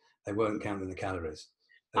around, they weren't counting the calories.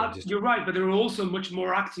 You're right, but they're also much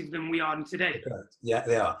more active than we are today. Yeah,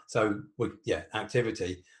 they are. So,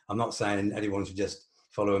 activity. I'm not saying anyone should just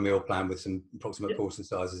follow a meal plan with some approximate portion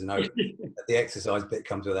sizes and hope the exercise bit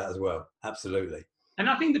comes with that as well. Absolutely. And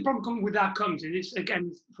I think the problem with that comes, and it's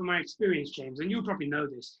again from my experience, James, and you'll probably know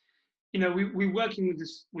this. We're working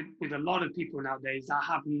with a lot of people nowadays that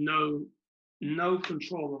have no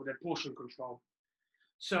control over their portion control.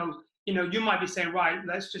 So, you might be saying, right,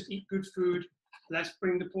 let's just eat good food. Let's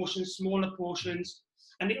bring the portions, smaller portions.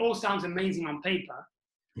 And it all sounds amazing on paper.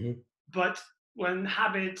 Mm-hmm. But when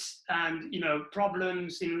habits and,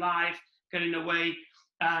 problems in life get in the way,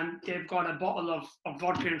 and they've got a bottle of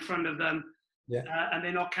vodka in front of them, and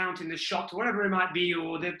they're not counting the shots, whatever it might be,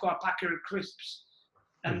 or they've got a packet of crisps.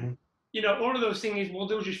 And, all of those things, well,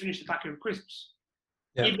 they'll just finish the packet of crisps.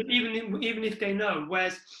 Yeah. Even if they know.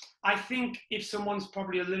 Whereas I think if someone's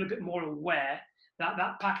probably a little bit more aware that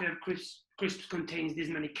that packet of crisps contains this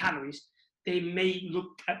many calories, they may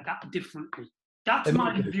look at that differently. That's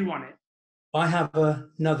my view on it. I have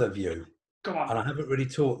another view. Go on. And I haven't really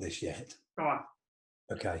taught this yet. Go on.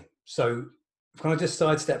 Okay. So can I just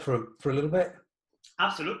sidestep for a little bit?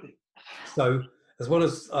 Absolutely. So as well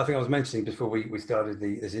as, I think I was mentioning before we started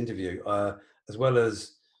this interview, as well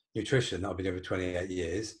as nutrition that I've been doing for 28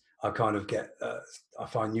 years, I kind of I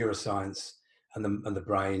find neuroscience and the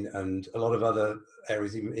brain and a lot of other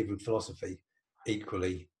areas, even philosophy,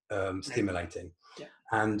 equally stimulating. Yeah.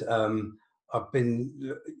 And I've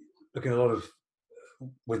been looking a lot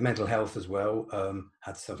with mental health as well. I've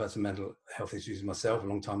had some mental health issues myself a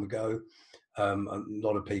long time ago. A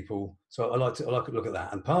lot of people. So I like to look at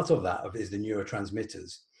that. And part of that is the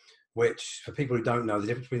neurotransmitters, which for people who don't know, the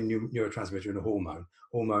difference between a neurotransmitter and a hormone.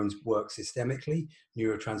 Hormones work systemically.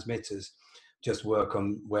 Neurotransmitters just work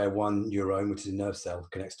on where one neuron, which is a nerve cell,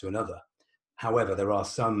 connects to another. However, there are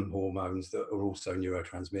some hormones that are also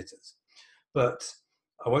neurotransmitters. But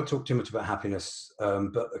I won't talk too much about happiness,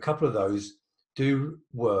 but a couple of those do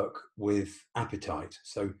work with appetite.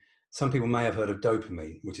 So some people may have heard of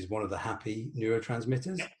dopamine, which is one of the happy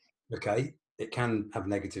neurotransmitters. Yeah. Okay, it can have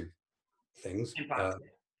negative things.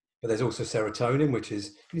 But there's also serotonin, which is,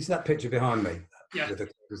 can you see that picture behind me? Yeah.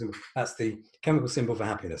 That's the chemical symbol for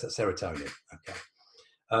happiness, that's serotonin. Okay.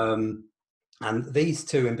 And these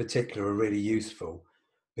two in particular are really useful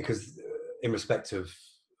because in respect of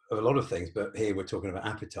a lot of things, but here we're talking about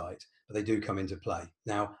appetite, but they do come into play.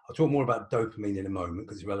 Now, I'll talk more about dopamine in a moment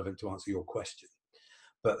because it's relevant to answer your question.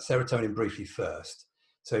 But serotonin briefly first.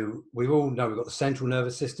 So we all know we've got the central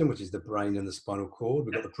nervous system, which is the brain and the spinal cord.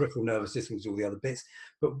 We've got the peripheral nervous system, which is all the other bits.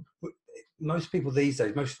 But most people these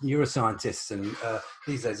days, most neuroscientists and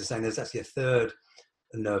these days are saying there's actually a third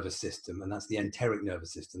nervous system, and that's the enteric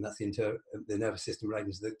nervous system. That's the nervous system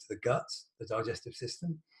relating to the gut, the digestive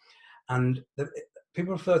system. And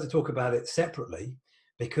people prefer to talk about it separately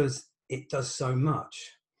because it does so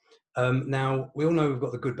much. Now, we all know we've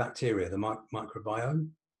got the good bacteria, the microbiome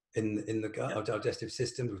in the gut, our digestive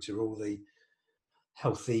systems, which are all the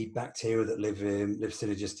healthy bacteria that live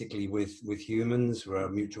synergistically with humans for our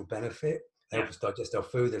mutual benefit. They help us digest our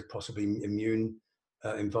food. There's possibly immune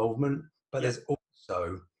involvement, but there's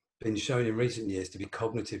also been shown in recent years to be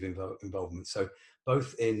cognitive involvement. So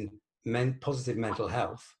both in positive mental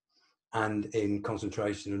health and in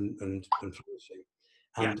concentration and flourishing.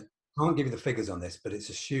 And I can't give you the figures on this, but it's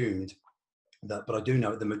assumed that, but I do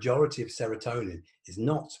know the majority of serotonin is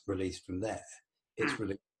not released from there. It's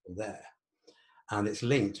released from there. And it's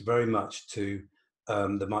linked very much to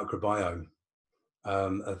the microbiome.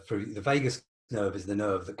 Through the vagus nerve is the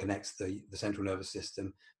nerve that connects the central nervous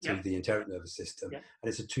system to the enteric nervous system. And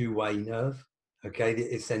it's a two-way nerve. Okay,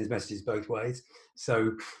 it sends messages both ways.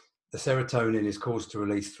 So the serotonin is caused to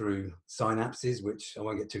release through synapses, which I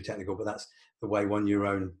won't get too technical, but that's the way one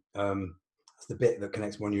neuron, that's the bit that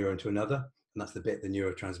connects one neuron to another. And that's the bit the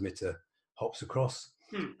neurotransmitter hops across.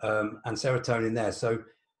 And serotonin there. So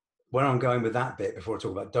where I'm going with that bit before I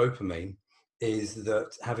talk about dopamine is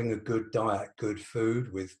that having a good diet, good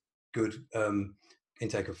food with good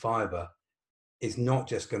intake of fiber is not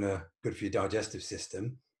just good for your digestive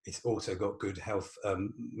system. It's also got good health,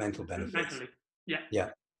 mental benefits. Mentally, yeah.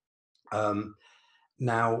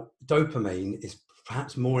 Now, dopamine is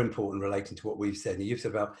perhaps more important relating to what we've said. And you've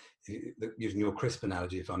said about, using your crisp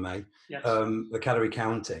analogy, if I may, the calorie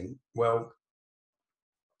counting. Well,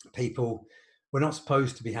 we're not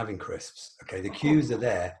supposed to be having crisps. Okay, the cues are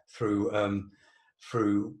there through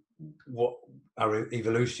what our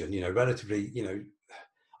evolution. Relatively.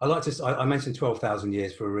 I mentioned 12,000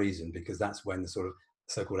 years for a reason because that's when the sort of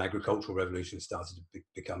so-called agricultural revolution started to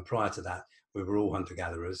become. Prior to that, we were all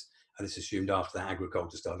hunter-gatherers, and it's assumed after that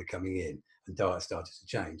agriculture started coming in and diet started to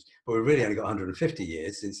change. But we've really only got 150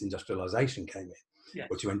 years since industrialization came in, Yes.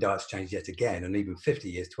 which when diets changed yet again, and even 50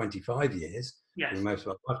 years, 25 years, Yes. in most of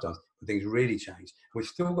our lifetimes, when things really changed. We've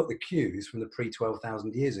still got the cues from the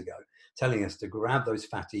pre-12,000 years ago telling us to grab those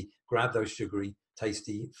fatty, grab those sugary,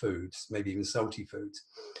 tasty foods, maybe even salty foods.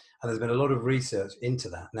 And there's been a lot of research into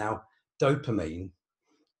that. Now, dopamine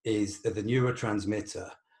is the neurotransmitter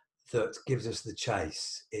that gives us the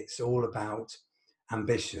chase. It's all about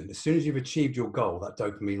ambition. As soon as you've achieved your goal, that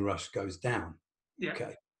dopamine rush goes down. Yeah.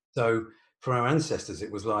 Okay. So for our ancestors,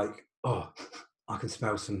 it was like, oh, I can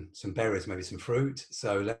smell some berries, maybe some fruit.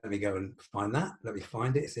 So let me go and find that. Let me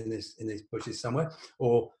find it. It's in these bushes somewhere.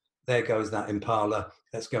 Or there goes that impala.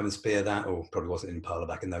 Let's go and spear that. Or probably wasn't an impala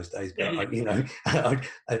back in those days, but an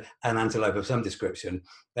antelope of some description.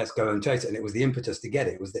 Let's go and chase it. And it was the impetus to get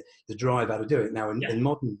it. It was the drive how to do it. Now in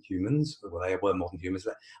modern humans, well, they were modern humans.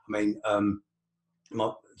 But, I mean,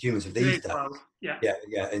 humans of these days. Yeah.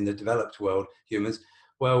 In the developed world, humans.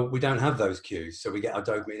 Well, we don't have those cues, so we get our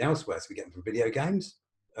dopamine elsewhere. So we get them from video games.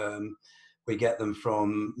 We get them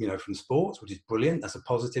from sports, which is brilliant. That's a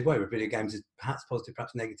positive way. With video games is perhaps positive,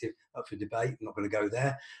 perhaps negative, up for debate. I'm not going to go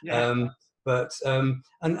there. Yeah.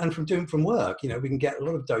 And from work, we can get a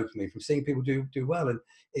lot of dopamine from seeing people do well, and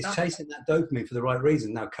it's chasing that dopamine for the right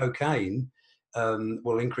reason. Now, cocaine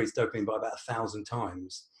will increase dopamine by about 1,000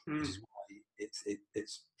 times, which is why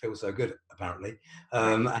it feels so good, apparently.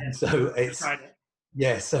 And so it's.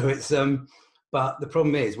 Yeah, so it's but the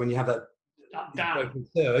problem is when you have that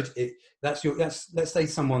surge, let's say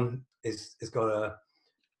someone is got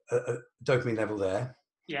a dopamine level there,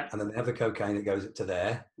 and then they have the cocaine, it goes up to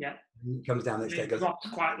there, and it comes down, it goes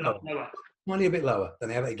quite lower, only a bit lower. Then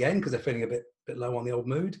they have it again because they're feeling a bit low on the old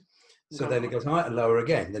mood. So then it goes higher and lower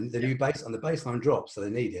again. Then the new baseline drops, so they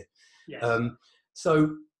need it. Yes.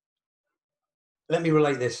 So let me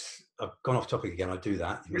relate this. I've gone off topic again. I do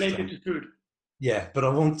that. Related to food. Yeah, but I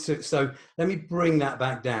want to, so let me bring that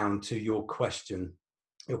back down to your question,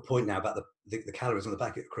 your point now about the calories on the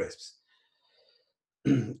packet of crisps.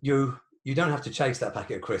 You don't have to chase that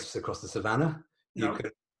packet of crisps across the savannah. You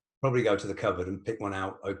could probably go to the cupboard and pick one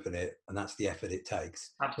out, open it, and that's the effort it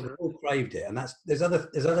takes. Absolutely. We've all craved it, and there's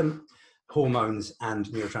other hormones and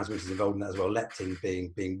neurotransmitters involved in that as well. Leptin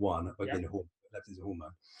being one, leptin's a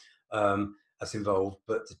hormone that's involved,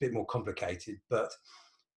 but it's a bit more complicated. But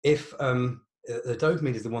if the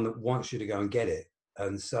dopamine is the one that wants you to go and get it.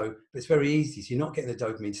 And so it's very easy. So you're not getting the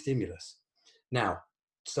dopamine stimulus. Now,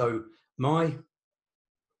 so my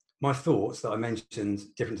thoughts that I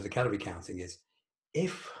mentioned different to the calorie counting is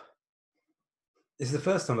this is the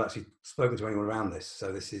first time I've actually spoken to anyone around this.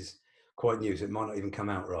 So this is quite new. So it might not even come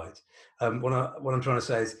out right. What I'm trying to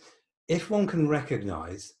say is if one can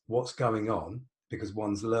recognize what's going on because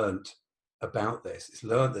one's learned about this, it's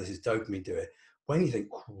learned that this is dopamine do it. When you think,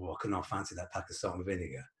 oh, can I fancy that pack of salt and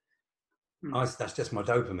vinegar? That's just my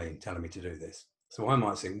dopamine telling me to do this. So I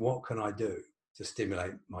might think, what can I do to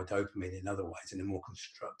stimulate my dopamine in other ways, in a more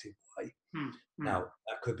constructive way? Now,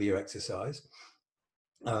 that could be your exercise.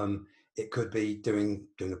 It could be doing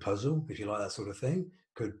a puzzle, if you like that sort of thing.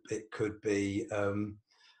 It could be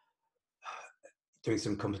doing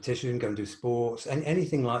some competition, go and do sports, and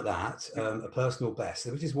anything like that, a personal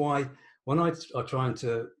best, which is why when I trying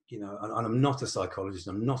to, and I'm not a psychologist,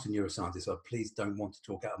 I'm not a neuroscientist, so please don't want to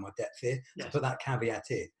talk out of my depth here. Yes. So put that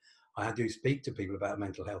caveat in. I do speak to people about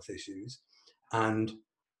mental health issues, and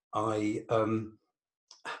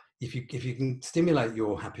if you can stimulate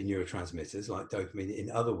your happy neurotransmitters like dopamine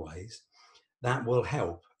in other ways, that will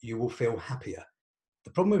help. You will feel happier.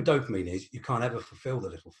 The problem with dopamine is you can't ever fulfill the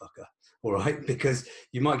little fucker, all right? Because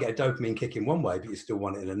you might get a dopamine kick in one way, but you still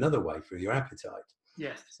want it in another way through your appetite.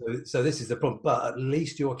 Yes. So this is the problem, but at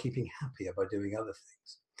least you're keeping happier by doing other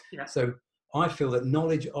things. Yeah. So I feel that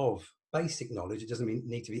basic knowledge, it doesn't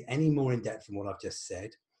need to be any more in depth than what I've just said,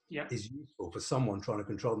 is useful for someone trying to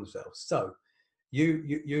control themselves. So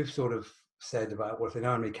you've sort of said about, well, if they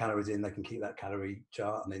know how many calories in, they can keep that calorie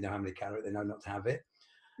chart, and they know how many calories, they know not to have it.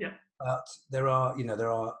 Yeah. But there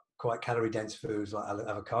are quite calorie dense foods like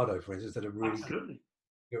avocado, for instance, that are really good.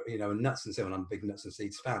 Nuts and so on. I'm a big nuts and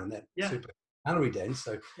seeds fan, and they're super calorie dense.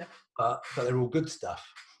 So, but they're all good stuff.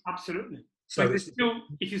 Absolutely. So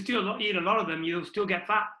if you still eat a lot of them, you'll still get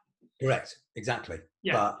fat. Correct. Exactly.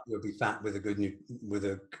 Yeah. But you'll be fat with you'll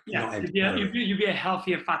be a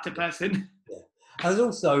healthier, fatter person. Yeah. And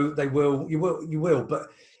also you will, but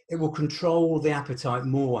it will control the appetite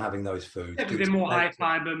more having those foods. Yeah, because they're more high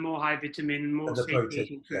fiber, more high vitamin, more the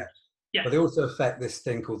protein. Yeah. Yeah. But they also affect this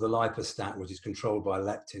thing called the lipostat, which is controlled by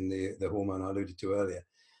leptin, the hormone I alluded to earlier,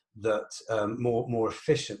 that more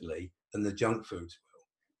efficiently than the junk foods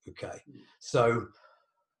will. Okay, so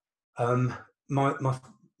my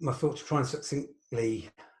thought to try and succinctly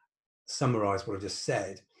summarize what I just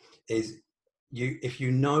said is, if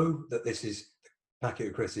you know that this is packet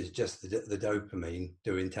of crisps is just the dopamine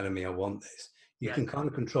telling me I want this, you can kind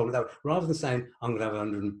of control it out rather than saying I'm going to have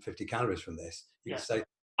 150 calories from this. You can say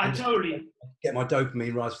I totally get my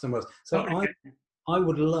dopamine rise somewhere else. So I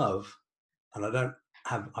would love, and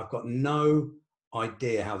I've got no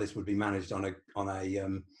idea how this would be managed on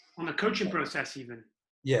a coaching process even.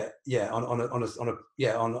 On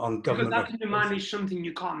government. Because how can you manage something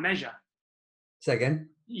you can't measure? Say again.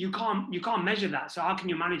 You can't measure that. So how can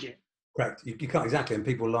you manage it? Correct. You can't, exactly. And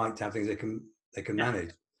people like to have things they can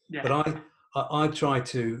manage. Yeah. But I try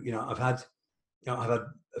to, I've had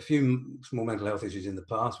a few small mental health issues in the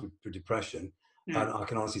past with depression, and I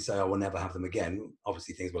can honestly say I will never have them again.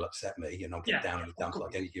 Obviously, things will upset me, and I'll get down in the dumps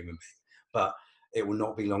like any human being. But it will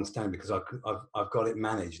not be long standing because I've got it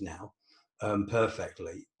managed now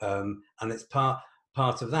perfectly, and it's part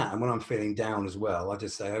of that. And when I'm feeling down as well, I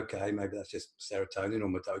just say, okay, maybe that's just serotonin or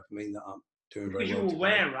my dopamine that I'm doing very well. Because you're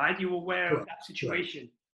aware, right? You're aware of that situation.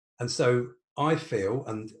 And so I feel,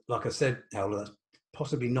 and like I said, Helder, that's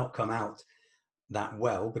possibly not come out that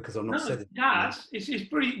well because I've not said it. It's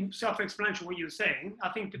pretty self-explanatory what you're saying. I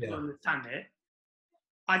think people understand it.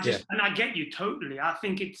 And I get you totally. I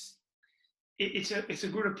think it's a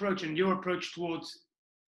good approach, and your approach towards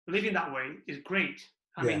living that way is great.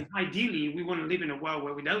 I mean, ideally, we want to live in a world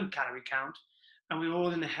where we don't calorie count, and we're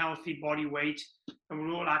all in a healthy body weight, and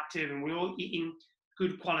we're all active, and we're all eating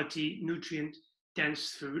good quality, nutrient-dense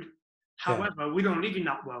food. However, we don't live in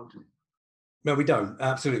that world. No, we don't.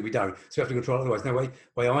 Absolutely, we don't. So we have to control it otherwise. No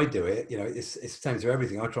way I do it, it's the same to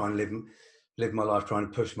everything. I try and live my life trying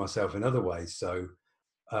to push myself in other ways. So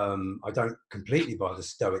I don't completely buy the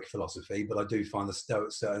Stoic philosophy, but I do find the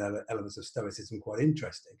certain elements of Stoicism quite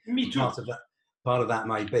interesting. Me too. Part of that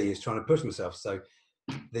may be is trying to push myself. So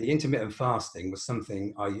the intermittent fasting was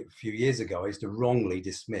something a few years ago I used to wrongly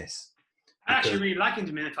dismiss. I actually really like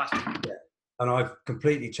intermittent fasting. Yeah. And I've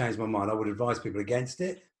completely changed my mind. I would advise people against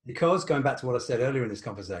it because, going back to what I said earlier in this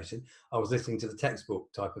conversation, I was listening to the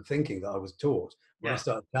textbook type of thinking that I was taught when I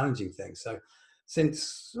started challenging things. So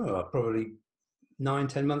since probably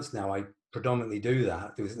 9-10 months now, I predominantly do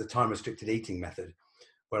that. There was the time restricted eating method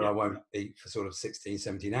where I won't eat for sort of 16,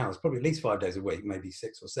 17 hours, probably at least 5 days a week, maybe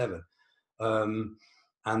 6 or 7.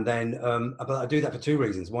 And then, but I do that for two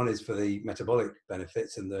reasons. One is for the metabolic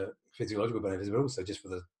benefits and the physiological benefits, but also just for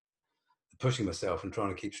the pushing myself and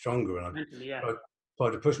trying to keep stronger. And I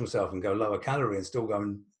try to push myself and go lower calorie and still go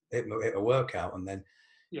and hit a workout. And then,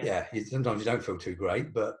 sometimes you don't feel too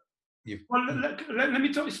great, but you've. Well, let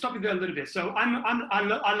me stop you there a little bit. So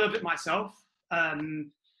I love it myself,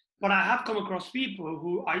 but I have come across people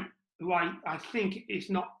who I think it's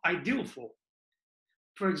not ideal for.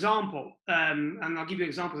 For example, and I'll give you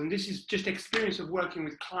examples, and this is just experience of working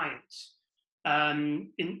with clients. And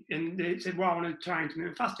they said, well, I want to try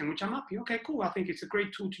intermittent fasting, which I'm happy. Okay, cool. I think it's a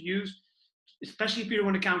great tool to use, especially if you don't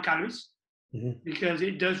want to count calories, because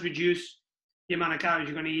it does reduce the amount of calories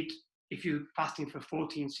you're going to eat if you're fasting for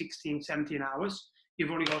 14, 16, 17 hours.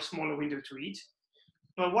 You've only got a smaller window to eat.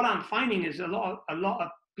 But what I'm finding is a lot of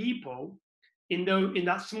people in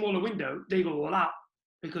that smaller window, they go all out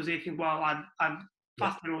because they think, well, I've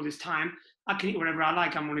fasted all this time. I can eat whatever I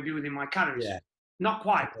like. I'm going to be within my calories. Yeah. Not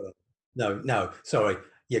quite. No, sorry.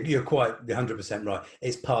 Yeah, you're quite 100% right.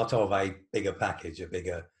 It's part of a bigger package, a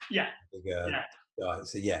bigger. Right,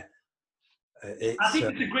 so I think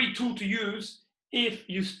it's a great tool to use if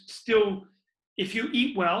you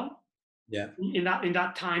eat well. Yeah. In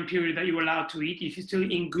that time period that you're allowed to eat, if you're still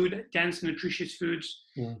eating good, dense, nutritious foods,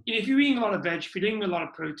 if you're eating a lot of veg, if you're eating a lot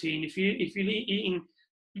of protein, if you're eating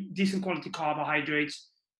decent quality carbohydrates,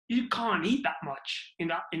 you can't eat that much in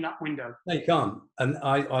that window. No, you can't. And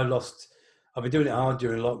I've been doing it hard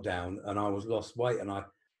during lockdown, and I lost weight, and I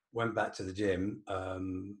went back to the gym.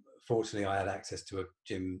 Fortunately, I had access to a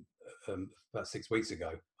gym about 6 weeks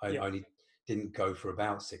ago. I only didn't go for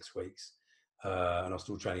about 6 weeks. And I was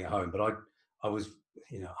still training at home, but I was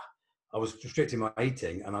restricting my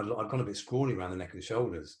eating, and I'd gone a bit scrawny around the neck and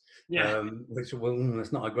shoulders, which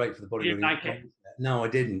that's not great for the body. No, I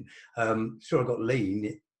didn't. Sure, I got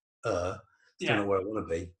lean, still not where I want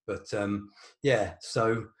to be, but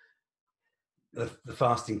so the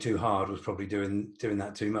fasting too hard was probably doing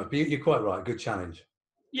that too much. But you're quite right. Good challenge.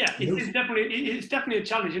 Yeah, it's definitely a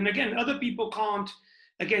challenge, and again, other people can't.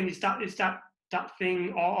 Again, it's that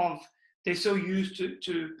thing of they're so used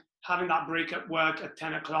to having that break at work at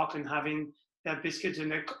 10 o'clock and having their biscuits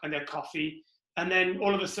and their coffee. And then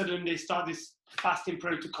all of a sudden they start this fasting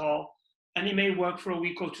protocol, and it may work for a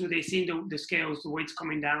week or two. They see the scales, the weight's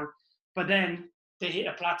coming down, but then they hit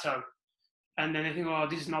a plateau. And then they think, oh,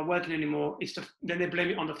 this is not working anymore. Then they blame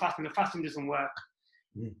it on the fasting. The fasting doesn't work.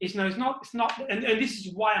 It's not. And this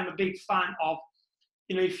is why I'm a big fan of,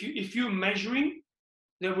 if you're measuring,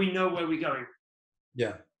 then we know where we're going.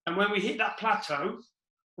 Yeah. And when we hit that plateau,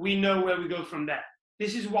 we know where we go from there.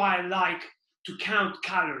 This is why I like to count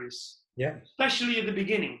calories. Yeah. Especially at the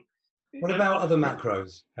beginning. What about other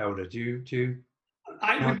macros, Helder? Do you?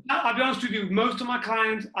 I'll be honest with you. Most of my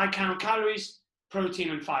clients, I count calories, protein,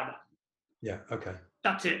 and fiber. Yeah. Okay.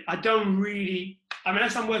 That's it. I don't really,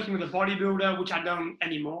 unless I'm working with a bodybuilder, which I don't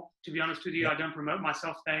anymore, to be honest with you. I don't promote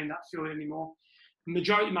myself there in that field anymore. The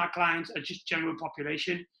majority of my clients are just general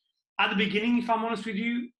population. At the beginning, if I'm honest with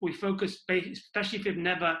you, we focus, especially if you've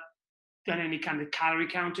never done any kind of calorie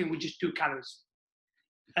counting, we just do calories.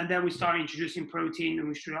 And then we start introducing protein and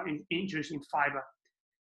we start introducing fiber.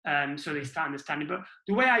 So they start understanding. But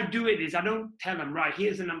the way I do it is I don't tell them, right,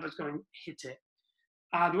 here's the numbers, going, hit it.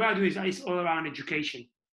 The way I do it is it's all around education.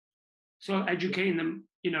 So educating them,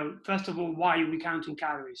 first of all, why are we counting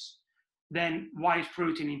calories? Then why is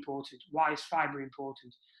protein important? Why is fiber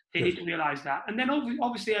important? They need to realize that. And then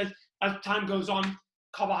obviously as time goes on,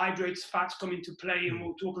 carbohydrates, fats come into play, and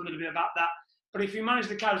we'll talk a little bit about that. But if you manage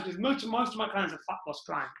the calories, because most of my clients are fat loss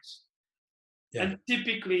clients. Yeah. And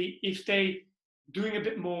typically, if they're doing a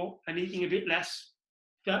bit more and eating a bit less,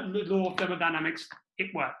 the law of thermodynamics,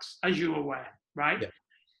 it works, as you're aware, right? Yeah.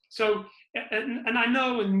 So, and I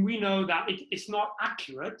know, and we know that it's not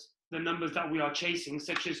accurate, the numbers that we are chasing,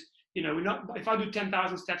 such as, we're not, if I do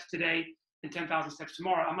 10,000 steps today and 10,000 steps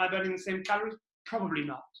tomorrow, am I burning the same calories? Probably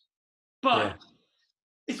not. But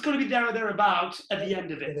it's going to be there or thereabouts at the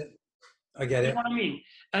end of it. I get it. You know what I mean?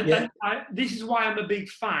 And this is why I'm a big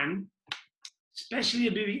fan, especially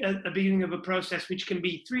at the beginning of a process, which can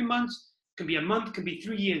be 3 months, can be a month, can be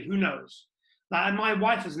 3 years, who knows? Like my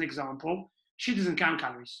wife, as an example, she doesn't count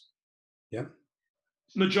calories. Yeah.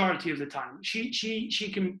 Majority of the time.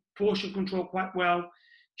 She can portion control quite well.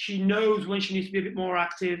 She knows when she needs to be a bit more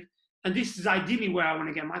active. And this is ideally where I want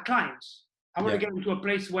to get my clients. I want to get them to a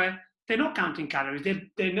place where they're not counting calories.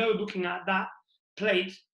 They know, looking at that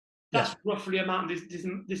plate, that's roughly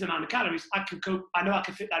this amount of calories. I know I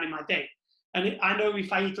can fit that in my day. And I know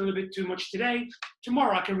if I eat a little bit too much today,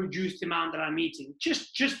 tomorrow I can reduce the amount that I'm eating.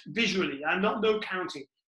 Just visually, and no counting.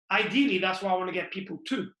 Ideally, that's where I want to get people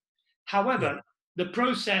to. However, the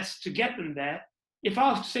process to get them there, if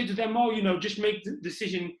I was to say to them, just make the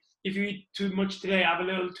decision, if you eat too much today, have a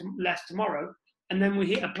little less tomorrow, and then we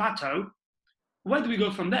hit a plateau, where do we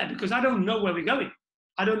go from there? Because I don't know where we're going.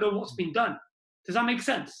 I don't know what's been done. Does that make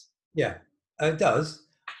sense? Yeah, it does.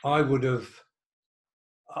 I would do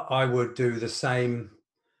the same.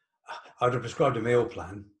 I would have prescribed a meal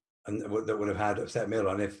plan, and that would have had a set meal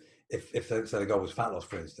on. If the goal was fat loss,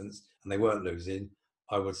 for instance, and they weren't losing,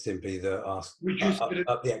 I would simply ask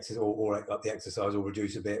up the exercise or up the exercise, or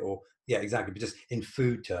reduce a bit, or exactly, but just in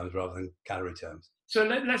food terms rather than calorie terms. So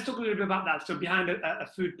let's talk a little bit about that. So behind a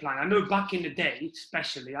food plan, I know back in the day,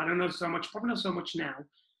 especially, I don't know so much, probably not so much now.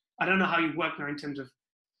 I don't know how you work now in terms of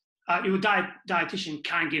your dietitian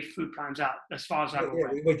can give food plans out, as far as I'm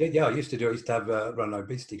aware. We did. Yeah, I used to do. I used to have run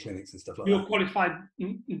obesity clinics and stuff like that. You're a qualified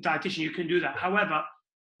dietitian, you can do that. However,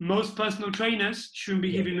 most personal trainers shouldn't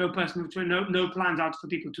be giving no plans out for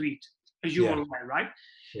people to eat, as you're all aware, right?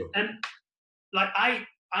 Sure. And like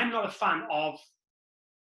I'm not a fan of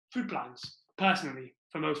food plans personally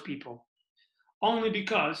for most people, only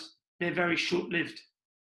because they're very short-lived.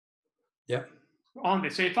 Yeah. On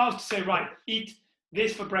this. So if I was to say, right, eat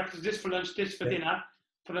this for breakfast, this for lunch, this for dinner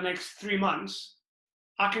for the next 3 months,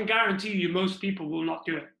 I can guarantee you most people will not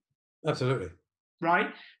do it. Absolutely.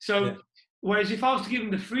 Right? So whereas if I was to give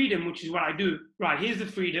them the freedom, which is what I do, right, here's the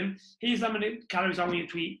freedom, here's how many calories I want you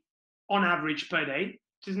to eat on average per day.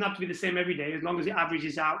 It doesn't have to be the same every day, as long as it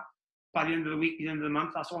averages out by the end of the week, the end of the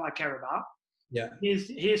month, that's all I care about. Yeah.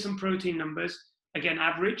 Here's some protein numbers, again,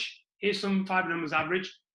 average. Here's some fiber numbers,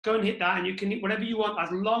 average. Go and hit that, and you can eat whatever you want,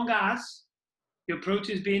 as long as your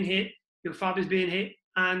protein is being hit, your fiber is being hit,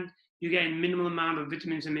 and you're getting minimal amount of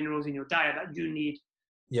vitamins and minerals in your diet that you need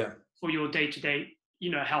for your day-to-day,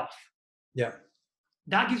 health. Yeah.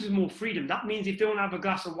 That gives us more freedom. That means if they want to have a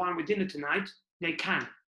glass of wine with dinner tonight, they can.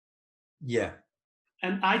 Yeah.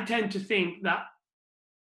 And I tend to think that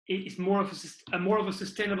it's more of a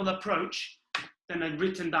sustainable approach than a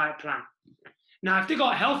written diet plan. Now, if they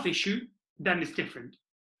got a health issue, then it's different.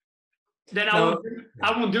 Then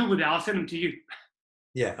I won't deal with it. I'll send them to you.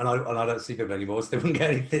 Yeah, and I don't see people anymore, so they wouldn't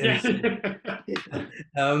get anything.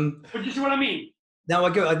 But you see what I mean? No, I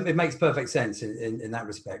go. It makes perfect sense in that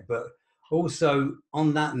respect. But also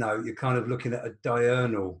on that note, you're kind of looking at a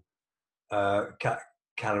diurnal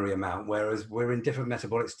calorie amount, whereas we're in different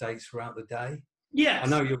metabolic states throughout the day. Yes. I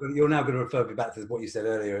know you're now going to refer me back to what you said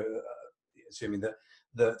earlier, assuming that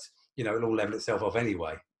it'll all level itself off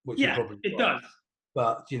anyway, which probably it does.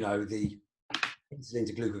 But the insulin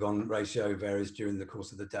to glucagon ratio varies during the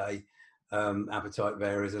course of the day. Appetite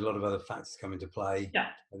varies. A lot of other factors come into play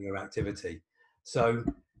on your activity. So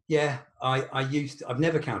yeah, I've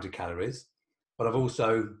never counted calories, but I've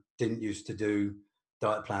also didn't used to do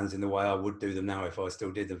diet plans in the way I would do them now if I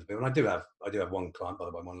still did them for people. And I do have one client, by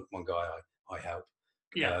the way, one guy I help.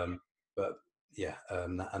 Yeah. But yeah,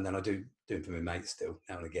 and then I do them for my mates still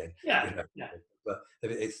now and again. Yeah. But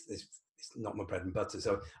it's not my bread and butter.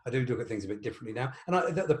 So I do look at things a bit differently now. And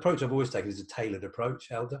the approach I've always taken is a tailored approach,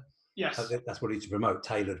 Helder. Yes. That's what I used to promote,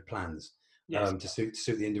 tailored plans to suit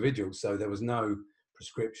the individual. So there was no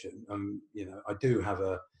prescription. I do have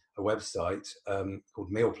a website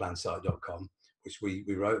called mealplansite.com, which we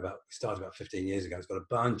started about 15 years ago. It's got a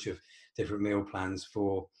bunch of different meal plans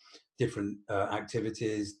for different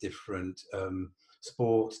activities, different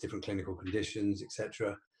sports, different clinical conditions,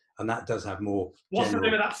 etc. And that does have more. What's the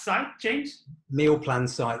name of that site, James?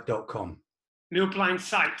 Mealplansite.com.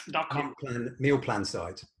 Mealplansite.com.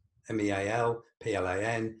 Mealplansite.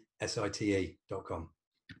 MEALPLANSITE.com.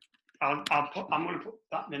 I'm going to put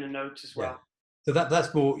that in a note as well. So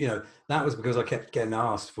that's more, that was because I kept getting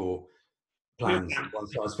asked for plans, one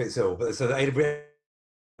size fits all. But so the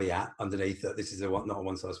underneath that this is not a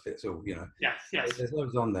one size fits all. Yes. There's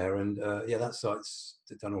loads on there, and that site's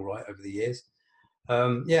done all right over the years.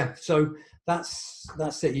 So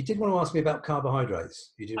that's it. You did want to ask me about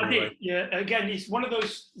carbohydrates. I did. Yeah. Again, it's one of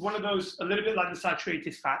those a little bit like the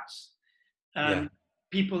saturated fats.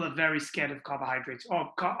 People are very scared of carbohydrates.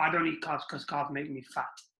 I don't eat carbs because carbs make me fat.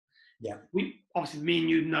 Yeah. We obviously, me and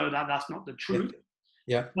you know that that's not the truth.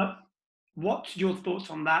 Yeah. But what's your thoughts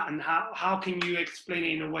on that, and how can you explain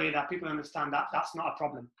it in a way that people understand that that's not a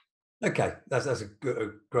problem? Okay, that's a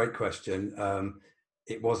great question.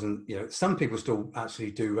 It wasn't, some people still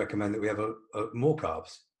actually do recommend that we have more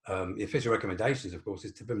carbs. The official recommendations, of course,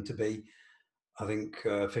 is to them to be, I think,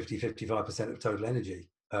 50-55% of total energy.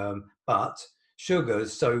 But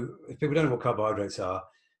sugars, so if people don't know what carbohydrates are,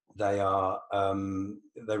 they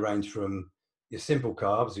range from your simple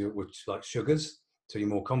carbs, which like sugars, to your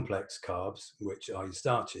more complex carbs, which are your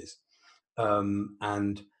starches.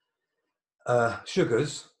 And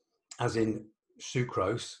sugars, as in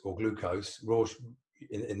sucrose or glucose, raw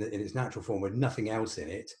in its natural form with nothing else in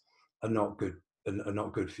it, are not good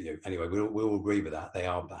for you. Anyway, we'll agree with that. They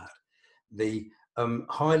are bad. The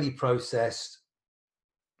highly processed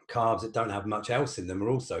carbs that don't have much else in them are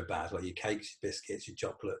also bad, like your cakes, your biscuits, your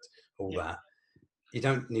chocolate, all that. You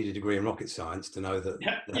don't need a degree in rocket science to know that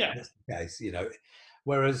that's the case,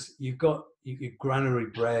 Whereas you've got your granary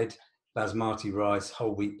bread, basmati rice,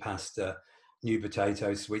 whole wheat pasta, new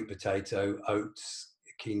potato, sweet potato, oats,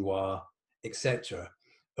 quinoa, etc.,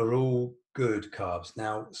 are all good carbs.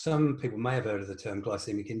 Now, some people may have heard of the term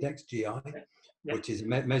glycemic index, GI, which is a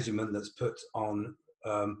measurement that's put on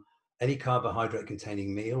any carbohydrate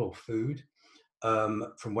containing meal or food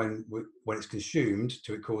from when it's consumed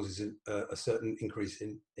to it causes a certain increase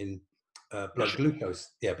in blood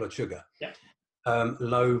glucose, blood sugar.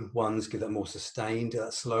 Low ones give that more sustained,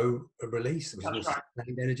 slow release, which is more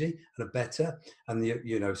sustained energy and a better. And the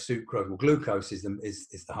sucrose, well, glucose is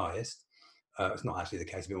the highest. It's not actually the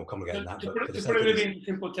case; a bit more complicated than that. To put it in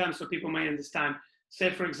simple terms, so people may understand.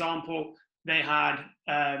 Say, for example, they had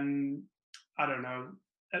I don't know,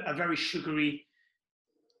 a very sugary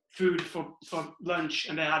food for lunch,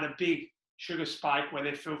 and they had a big sugar spike where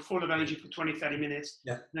they feel full of energy for 20-30 minutes.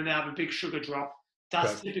 Then they have a big sugar drop.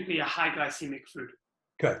 That's typically a high glycemic food.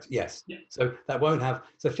 Correct. Yes. So that won't have.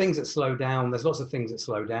 So things that slow down. There's lots of things that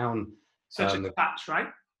slow down. Such as fats, right?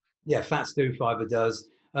 Yeah, fats do. Fiber does.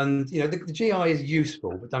 And the GI is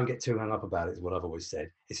useful, but don't get too hung up about it. Is what I've always said.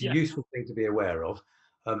 It's a useful thing to be aware of,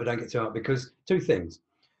 but don't get too hung up because two things.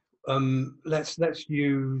 Let's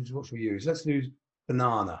use what should we use? Let's use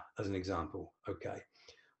banana as an example. Okay.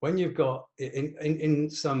 When you've got in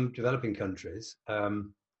some developing countries.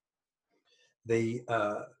 The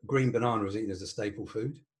green banana is eaten as a staple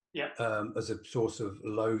food, as a source of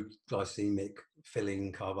low glycemic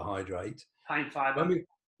filling carbohydrate. High fiber.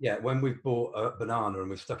 When we've bought a banana and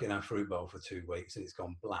we've stuck it in our fruit bowl for 2 weeks and it's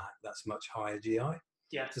gone black, that's much higher GI.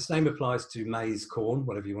 Yeah. The same applies to maize, corn,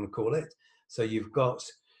 whatever you want to call it. So you've got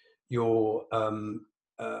your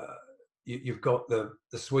you've got the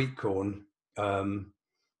sweet corn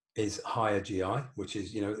is higher GI, which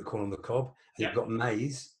is, you know, the corn on the cob. And you've got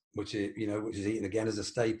maize, which is, you know, which is eaten again as a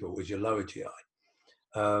staple, which is your lower GI.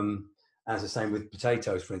 As the same with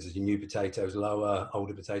potatoes, for instance, your new potatoes lower,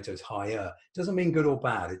 older potatoes higher. Doesn't mean good or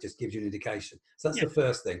bad. It just gives you an indication. So that's the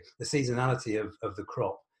first thing. The seasonality of the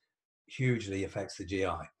crop hugely affects the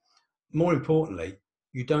GI. More importantly,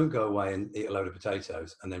 you don't go away and eat a load of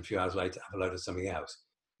potatoes and then a few hours later have a load of something else.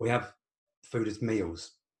 We have food as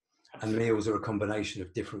meals. Absolutely. And meals are a combination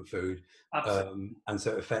of different food, and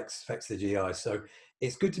so it affects the GI. So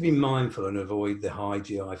it's good to be mindful and avoid the high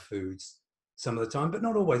GI foods some of the time, but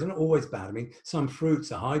not always. They're not always bad. I mean, some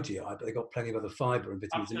fruits are high GI, but they've got plenty of other fibre and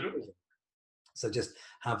vitamins. Absolutely. So just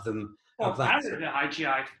have them. Well, have that. The high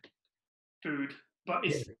GI food, but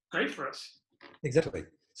it's great for us. Exactly.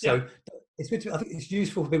 So it's good to, I think it's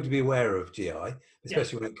useful for people to be aware of GI,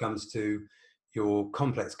 especially when it comes to your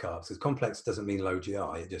complex carbs, because complex doesn't mean low GI,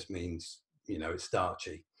 it just means, you know, it's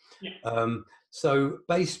starchy. So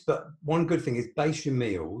but one good thing is base your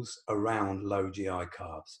meals around low GI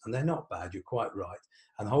carbs, and they're not bad, you're quite right.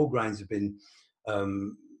 And whole grains have been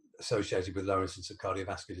associated with lower incidence of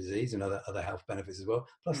cardiovascular disease and other health benefits as well.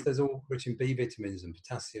 Plus there's all rich in B vitamins and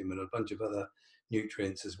potassium and a bunch of other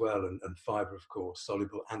nutrients as well, and fibre, of course,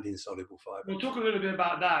 soluble and insoluble fibre. We'll talk a little bit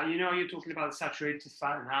about that. You know, you're talking about saturated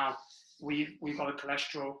fat and how we've got the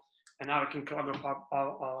cholesterol and how it can clog up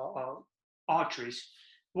our arteries.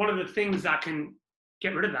 One of the things that can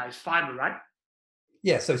get rid of that is fibre, right?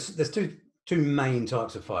 Yeah, so there's two main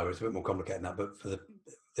types of fibre. It's a bit more complicated than that, but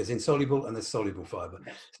there's insoluble and there's soluble fibre.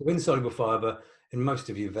 Yes. So insoluble fibre, in most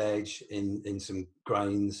of your veg, in some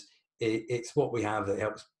grains, it's what we have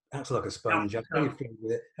that acts like a sponge,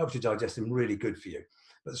 helps you digest them, really good for you.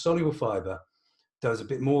 But soluble fibre does a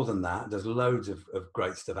bit more than that, does loads of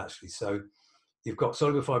great stuff actually. So you've got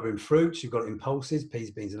soluble fibre in fruits, you've got it in pulses,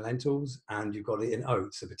 peas, beans and lentils, and you've got it in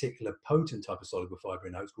oats, a particular potent type of soluble fibre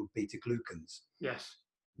in oats called beta-glucans. Yes.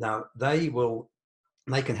 Now they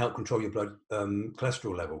can help control your blood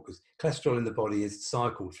cholesterol level, because cholesterol in the body is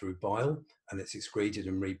cycled through bile and it's excreted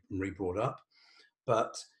and re-brought up.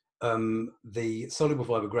 But the soluble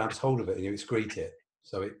fibre grabs hold of it and you excrete it.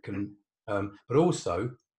 So it can, but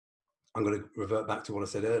also, I'm going to revert back to what I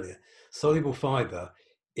said earlier. Soluble fibre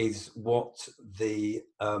is what the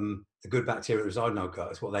good bacteria that reside in our gut,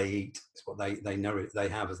 it's what they eat, it's what they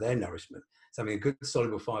have as their nourishment. So having a good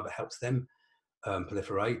soluble fibre helps them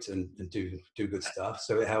proliferate and do good stuff.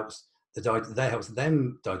 So it helps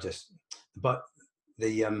them digest, but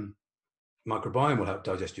the microbiome will help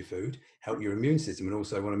digest your food, help your immune system, and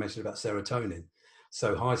also what I mentioned about serotonin.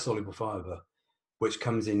 So high soluble fibre, which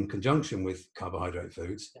comes in conjunction with carbohydrate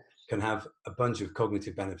foods, can have a bunch of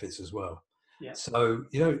cognitive benefits as well. Yeah. So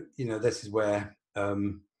you know, this is where a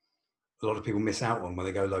lot of people miss out on when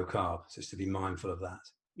they go low carb. So it's to be mindful of that.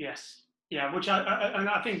 Yes. Yeah, which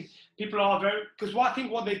I think people are very, because I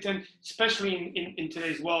think what they tend, especially in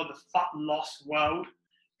today's world, the fat loss world,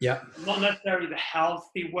 not necessarily the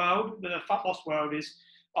healthy world, but the fat loss world is,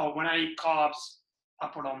 when I eat carbs, I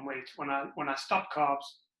put on weight. When I stop carbs,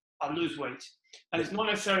 I lose weight. And it's not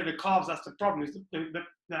necessarily the carbs that's the problem.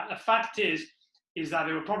 The fact is that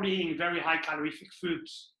they were probably eating very high calorific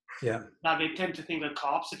foods. Yeah. That they tend to think are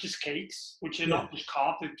carbs, such as cakes, which are not just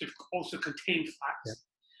carbs, they also contain fats.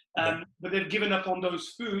 But they've given up on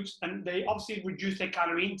those foods and they obviously reduce their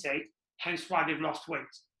calorie intake, hence why they've lost weight.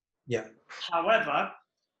 Yeah. However,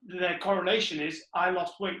 the correlation is I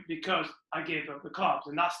lost weight because I gave up the carbs,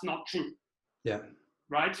 and that's not true. Yeah.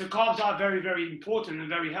 Right? So carbs are very, very important and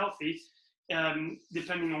very healthy,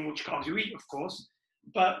 depending on which carbs you eat, of course.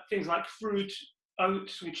 But things like fruit,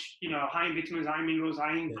 oats, which, you know, high in vitamins, high in minerals,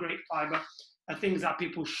 high in great fiber, are things that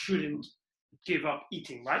people shouldn't give up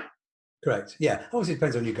eating, right? Correct. Yeah. Obviously, it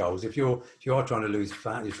depends on your goals. If you are trying to lose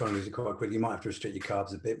fat, you're trying to lose it quite quickly, you might have to restrict your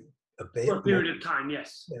carbs a bit. For a period of time,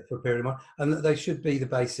 yes. Yeah, for a period of time. And they should be the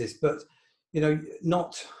basis. But, you know,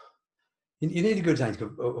 you need a good intake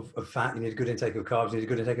of fat, you need a good intake of carbs, you need a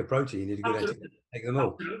good intake of protein, you need a good intake of them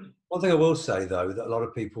all. Absolutely. One thing I will say, though, that a lot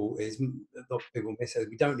of people miss is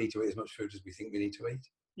we don't need to eat as much food as we think we need to eat.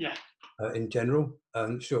 Yeah. In general.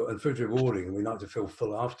 Sure. And food's rewarding and we like to feel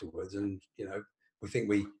full afterwards. And, you know, we think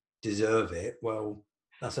we deserve it. Well,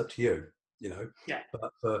 that's up to you, you know. Yeah.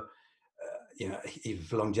 But for you know, even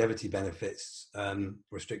for longevity benefits,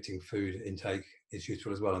 restricting food intake is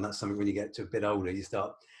useful as well. And that's something when you get to a bit older, you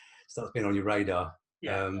starts being on your radar.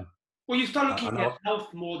 Yeah. Well, you start looking at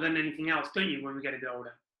health more than anything else, don't you, when we get a bit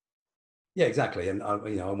older? Yeah, exactly. And I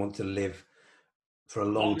want to live for a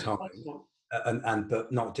long time,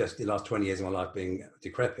 but not just the last 20 years of my life being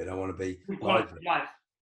decrepit. I want to be lively.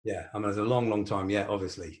 Yeah, I mean, it's a long, long time yet,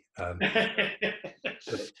 obviously.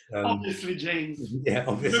 Obviously, James. Yeah,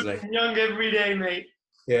 obviously. Looking young every day, mate.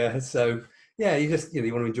 Yeah, so yeah, you just you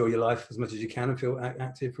want to enjoy your life as much as you can and feel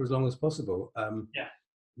active for as long as possible. Yeah.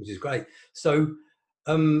 Which is great. So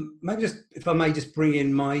maybe just if I may just bring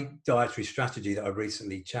in my dietary strategy that I've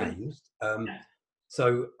recently changed.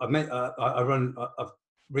 So I've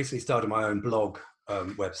recently started my own blog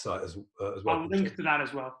website as well. I'll link to that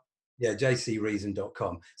as well. Yeah,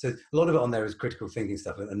 jcreason.com. So a lot of it on there is critical thinking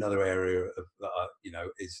stuff. Another area of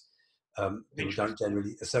is people don't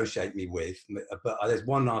generally associate me with. But there's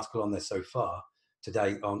one article on there so far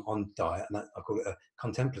today on diet, and I call it a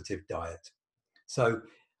contemplative diet. So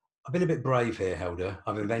I've been a bit brave here, Helder.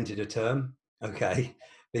 I've invented a term, okay,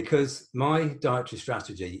 because my dietary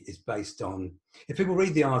strategy is based on, if people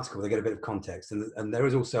read the article, they get a bit of context. And there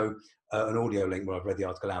is also an audio link where I've read the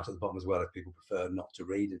article out at the bottom as well, if people prefer not to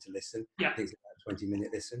read and to listen. Yeah. I think it's about a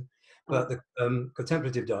 20-minute listen. But the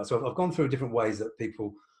contemplative diet, so I've gone through different ways that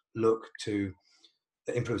people look to,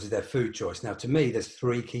 that influences their food choice. Now, to me, there's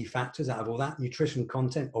three key factors out of all that. Nutrition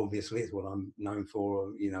content, obviously, is what I'm known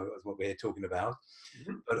for, is what we're here talking about.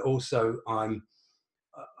 Mm-hmm. But also, I'm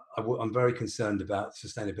very concerned about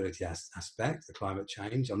sustainability aspect, the climate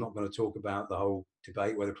change. I'm not going to talk about the whole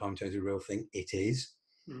debate whether climate change is a real thing. It is.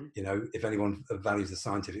 Mm-hmm. If anyone values the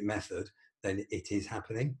scientific method, then it is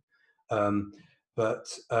happening.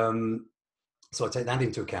 So I take that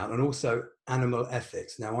into account, and also animal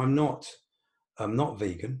ethics. Now, I'm not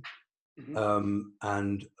vegan,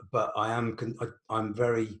 mm-hmm. But I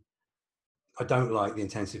don't like the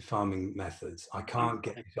intensive farming methods. I can't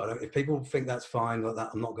get. If people think that's fine, like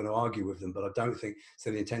that, I'm not going to argue with them. But I don't think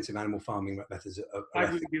so. The intensive animal farming methods are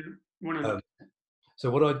ethical.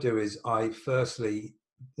 So what I do is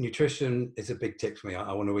nutrition is a big tip for me.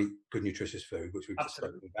 I want to eat good, nutritious food, which we've just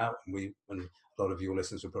spoken about, and a lot of your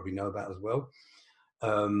listeners will probably know about as well.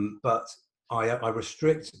 But I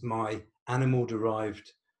restrict my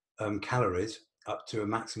animal-derived calories up to a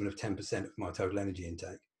maximum of 10% of my total energy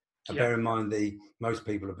intake. And bear in mind, most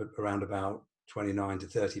people are around about 29 to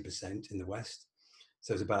 30% in the West,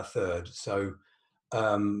 so it's about a third. So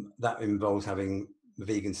that involves having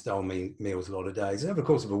vegan-style meals a lot of days. Over the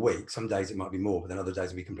course of a week, some days it might be more, but then other days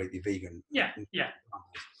it'll be completely vegan. Yeah.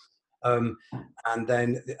 And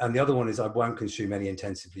the other one is I won't consume any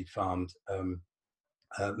intensively farmed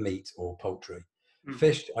meat or poultry.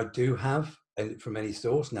 Fish I do have from any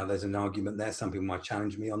source. Now there's an argument there. Some people might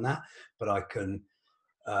challenge me on that, but I can.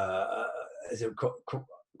 I'm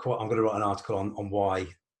going to write an article on why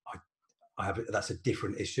I have it. That's a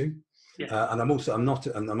different issue. Yeah. And I'm also going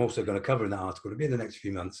to cover in that article. It'll be in the next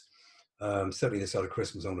few months. Certainly this side of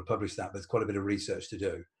Christmas, I'm going to publish that. But there's quite a bit of research to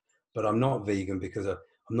do. But I'm not vegan because I'm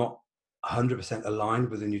not 100% aligned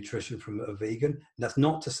with the nutrition from a vegan. And that's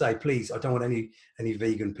not to say, please, I don't want any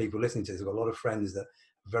vegan people listening to this. I've got a lot of friends that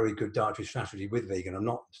have very good dietary strategy with vegan. I'm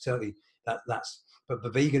not certainly that's. But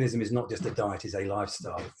veganism is not just a diet; it's a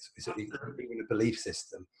lifestyle. It's a belief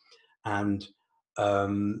system, and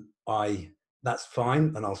that's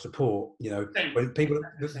fine, and I'll support. When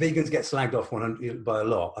vegans get slagged off by a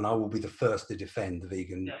lot, and I will be the first to defend the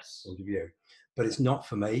vegan point of view. But it's not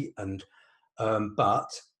for me, and but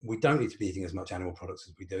we don't need to be eating as much animal products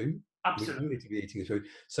as we do. Absolutely, we don't need to be eating food.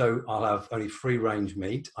 So I'll have only free-range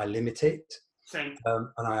meat. I limit it. Same.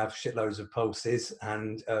 And I have shitloads of pulses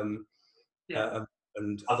and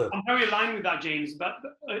other. I'm very aligned with that, James. But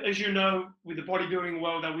as you know, with the bodybuilding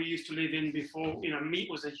world that we used to live in before, meat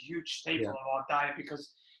was a huge staple of our diet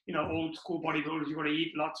because, old school bodybuilders, you got to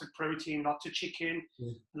eat lots of protein, lots of chicken,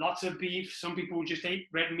 lots of beef. Some people just ate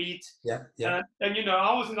red meat. And I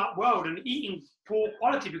was in that world and eating poor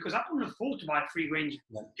quality because I couldn't afford to buy free-range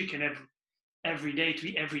chicken every day to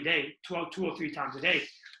eat every day, 2 or 3 times a day.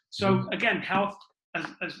 So again, health,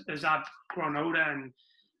 as I've grown older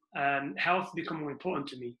and health become more important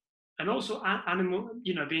to me, and also animal,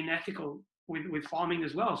 being ethical with farming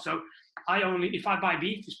as well. So if I buy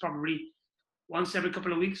beef, it's probably once every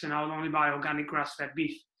couple of weeks, and I'll only buy organic grass-fed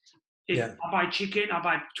beef. If I buy chicken, I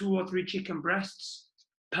buy 2 or 3 chicken breasts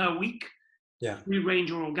per week,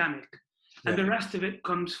 free-range or organic, and the rest of it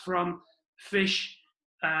comes from fish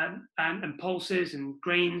and pulses and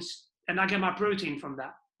grains, and I get my protein from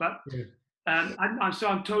that. But I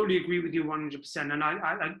totally agree with you 100%, and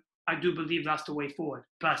I do believe that's the way forward,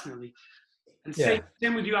 personally. And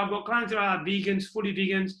same with you. I've got clients that are vegans, fully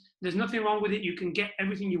vegans. There's nothing wrong with it. You can get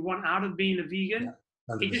everything you want out of being a vegan.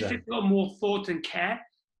 It just takes a lot more thought and care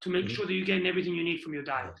to make sure that you're getting everything you need from your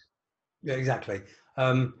diet. Yeah, exactly.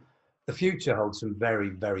 the future holds some very,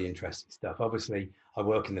 very interesting stuff. Obviously, I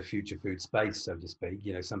work in the future food space, so to speak.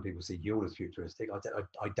 You know, some people see Huel as futuristic.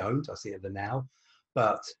 I don't. I see it the now.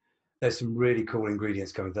 But there's some really cool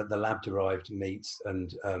ingredients coming. The lab-derived meats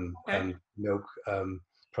and milk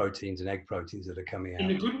proteins and egg proteins that are coming out.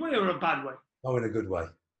 In a good way or a bad way? Oh, in a good way.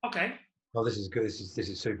 Okay. Oh, this is good. This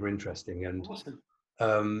is super interesting. And awesome.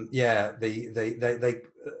 yeah,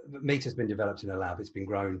 meat has been developed in a lab. It's been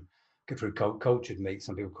grown through cultured meat.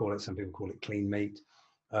 Some people call it clean meat.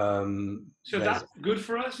 So that's good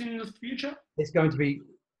for us in the future? It's going to be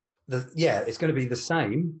it's going to be the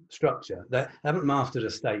same structure. They haven't mastered a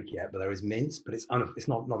steak yet, but there is mince, but it's not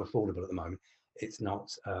affordable at the moment. It's not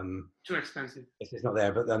too expensive. It's not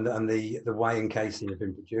there, but and the whey and casein have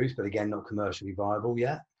been produced, but again, not commercially viable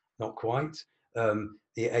yet, not quite.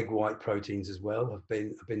 The egg white proteins as well have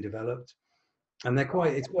been developed, and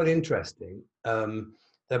it's quite interesting.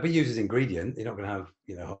 They'll be used as ingredient. You're not going to have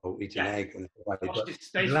whole eaten egg and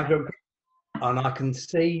and I can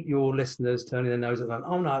see your listeners turning their nose at them.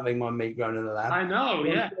 I'm not having my meat grown in the lab. I know,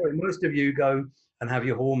 yeah. Most of you go and have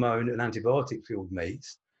your hormone and antibiotic fueled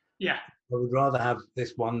meats. Yeah. I would rather have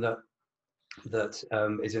this one that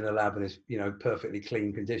is in a lab and is perfectly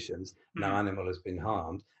clean conditions. No animal has been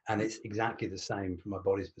harmed, and it's exactly the same from my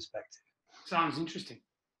body's perspective. Sounds interesting.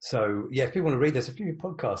 So yeah, if people want to read, there's a few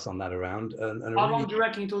podcasts on that around. And how long do you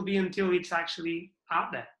reckon it will be until it's actually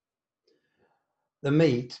out there? The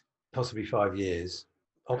meat, possibly 5 years.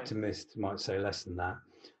 Optimist might say less than that.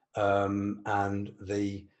 And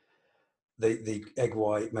the egg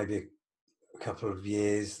white, maybe a couple of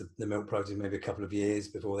years. The milk protein, maybe a couple of years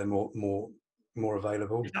before they're more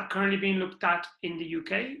available. Is that currently being looked at in the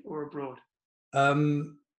UK or abroad?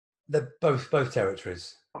 They're both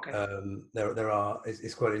territories. Okay.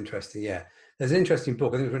 It's quite interesting. Yeah, there's an interesting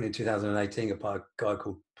book. I think it was written in 2018 by a guy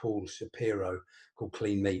called Paul Shapiro called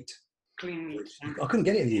Clean Meat. Clean Meat. I couldn't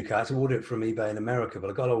get it in the UK. I had to order it from eBay in America, but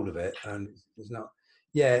I got hold of it, and it's not.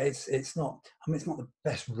 Yeah, it's not. I mean, it's not the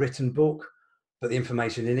best written book, but the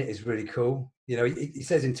information in it is really cool. He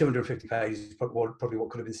says in 250 pages, probably what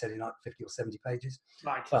could have been said in like 50 or 70 pages.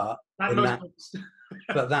 Right. But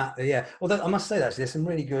yeah. Although I must say that actually, there's some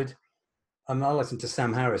really good. I listen to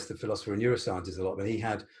Sam Harris, the philosopher and neuroscientist, a lot, and he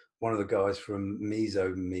had one of the guys from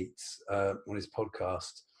Meso Meats on his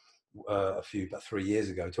podcast about 3 years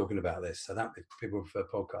ago talking about this. So that if people prefer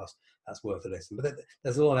podcasts, that's worth a listen. But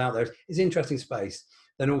there's a lot out there. It's an interesting space.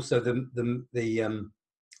 Then also the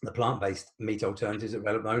plant-based meat alternatives at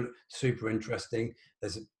Relevant, super interesting.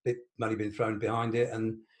 There's a bit money been thrown behind it,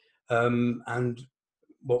 and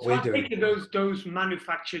what we're doing. I think those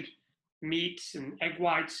manufactured meats and egg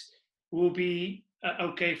whites will be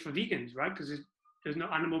okay for vegans, right? Because there's no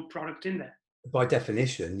animal product in there. By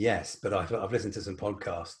definition, yes. But I've listened to some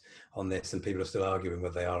podcasts on this, and people are still arguing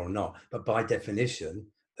whether they are or not. But by definition,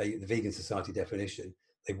 the Vegan Society definition,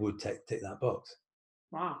 they would tick that box.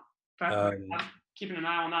 Wow. I'm keeping an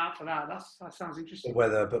eye on that for that. That sounds interesting.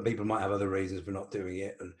 But people might have other reasons for not doing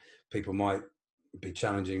it, and people might be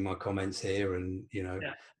challenging my comments here. And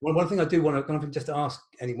one thing I do want to just ask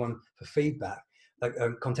anyone for feedback. Like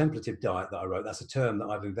a contemplative diet that I wrote, that's a term that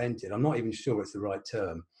I've invented. I'm not even sure it's the right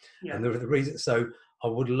term. Yeah. And the reason, so I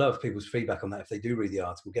would love people's feedback on that. If they do read the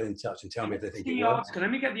article, get in touch and tell me if they think it works.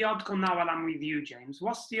 Let me get the article now while I'm with you, James.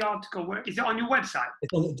 What's the article? Where is it on your website?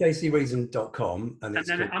 It's on jcreason.com. And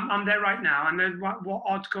then I'm there right now. And then what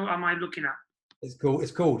article am I looking at?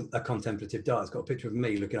 It's called A Contemplative Diet. It's got a picture of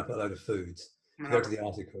me looking up at a load of foods. Go to the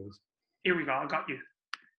articles. Here we go. I got you.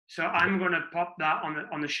 So I'm going to pop that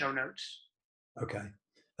on the show notes. Okay,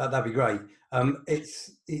 that'd be great.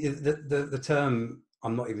 It's the term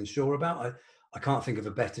I'm not even sure about. I can't think of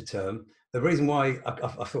a better term. The reason why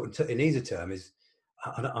I thought it needs a term is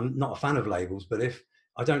I'm not a fan of labels, but if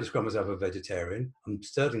I don't describe myself as a vegetarian, I'm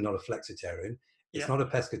certainly not a flexitarian. It's not a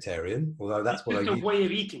pescatarian, although that's what I use. It's a way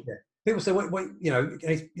of eating. Yeah. People say, wait,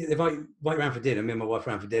 if I invite around for dinner, me and my wife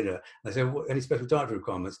around for dinner, and they say, any special dietary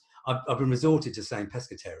requirements? I've been resorted to saying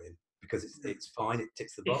pescatarian because it's fine, it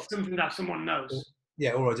ticks the box. It's something that someone knows.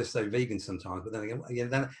 Or I just say vegan sometimes, but then again,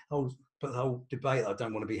 the whole debate I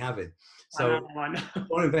don't want to be having. So I know.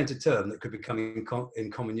 I invent a term that could become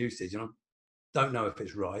in common usage, and I don't know if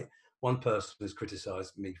it's right. One person has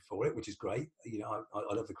criticised me for it, which is great.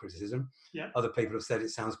 I love the criticism. Yeah. Other people have said it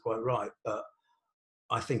sounds quite right, but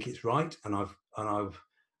I think it's right, and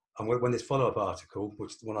when this follow-up article,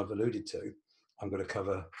 which is the one I've alluded to, I'm going to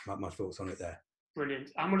cover my thoughts on it there.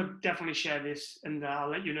 Brilliant. I'm going to definitely share this, and I'll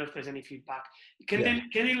let you know if there's any feedback. Can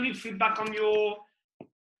you leave feedback on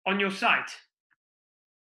your site?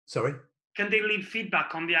 Sorry? can they leave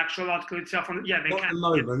feedback on the actual article itself? Yeah, they Not can. at the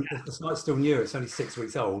moment. The site's still new. It's only 6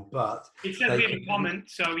 weeks old, but It says leave a comment,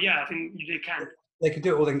 so yeah, I think they can. They can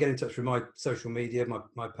do it, or they can get in touch with my social media,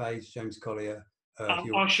 my page, James Collier.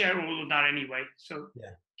 I'll share all of that anyway, so yeah.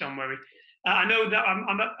 Don't worry. I know that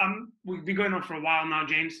we've been going on for a while now,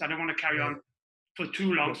 James. I don't want to carry on for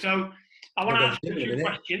too long, so I want to ask you a few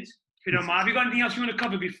questions, if you don't mind. Have you got anything else you want to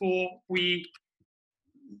cover before we?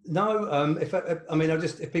 No,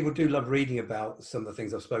 if people do love reading about some of the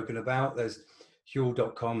things I've spoken about, there's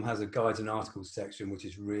Huel.com has a guides and articles section, which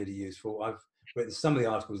is really useful. I've written some of the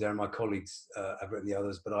articles there, and my colleagues have written the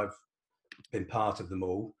others, but I've been part of them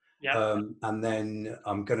all. Yeah. And then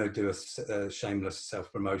I'm going to do a shameless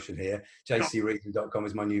self-promotion here. jcreason.com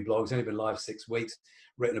is my new blog. It's only been live 6 weeks.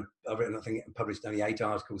 I've written, I think, published only 8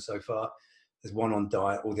 articles so far. There's one on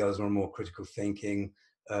diet, all the others are on more critical thinking,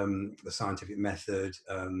 the scientific method,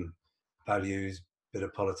 values, bit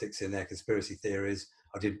of politics in there, conspiracy theories.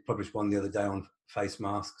 I did publish one the other day on face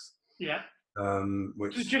masks. Yeah.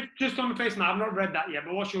 Which just on the face mask, I've not read that yet,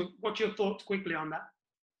 but what's your thoughts quickly on that?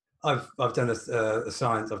 I've done a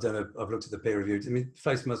science. I've looked at the peer reviews. I mean,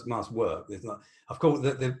 face masks work. I've called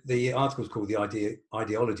the article's called the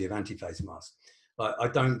ideology of anti-face masks. I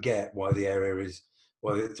don't get why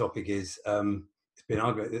the topic is. It's been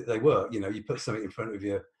argued that they work. You know, you put something in front of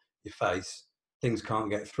your face, things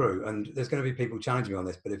can't get through, and there's going to be people challenging me on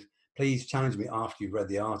this. But please challenge me after you've read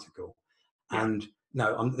the article. Yeah. And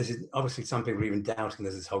no, this is obviously some people are even doubting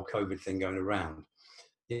there's this whole COVID thing going around.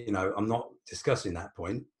 You know, I'm not discussing that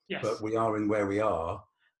point. Yes. But we are in where we are,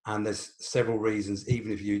 and there's several reasons.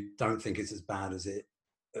 Even if you don't think it's as bad as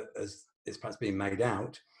it's perhaps being made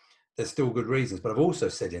out, there's still good reasons. But I've also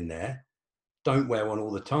said in there, don't wear one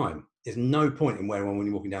all the time. There's no point in wearing one when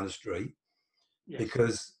you're walking down the street,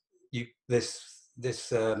 because this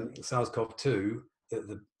SARS-CoV-2,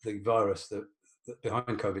 the virus that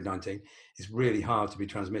behind COVID-19, is really hard to be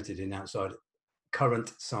transmitted in outside.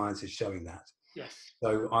 Current science is showing that. Yes.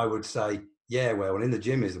 So I would say. Yeah, wear one. In the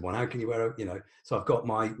gym is the one. How can you wear so I've got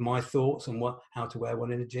my thoughts on how to wear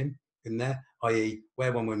one in a gym in there, i.e.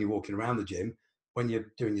 wear one when you're walking around the gym. When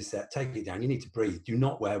you're doing your set, take it down. You need to breathe. Do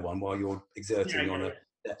not wear one while you're exerting and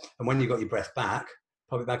when you've got your breath back,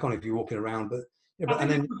 pop it back on if you're walking around. But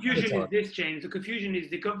and then the confusion is this, James. The confusion is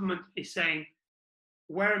the government is saying,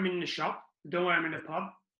 wear them in the shop, don't wear them in the pub.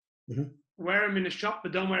 Mm-hmm. Wear them in the shop,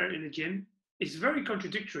 but don't wear it in the gym. It's very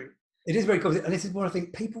contradictory. It is very complicated, and this is what I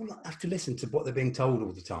think people have to listen to what they're being told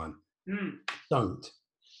all the time. Don't.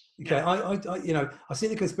 Okay, yeah. I see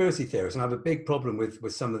the conspiracy theorists, and I have a big problem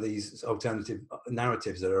with some of these alternative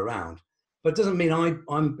narratives that are around. But it doesn't mean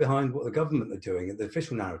I'm behind what the government are doing, the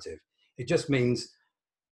official narrative. It just means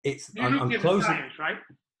I'm close. The science, right?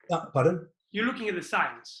 Pardon? You're looking at the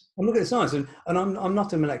science. I'm looking at the science, and I'm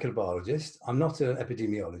not a molecular biologist. I'm not an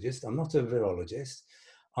epidemiologist. I'm not a virologist.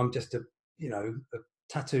 I'm just a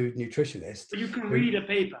tattooed nutritionist. But you can read a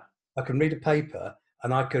paper. I can read a paper,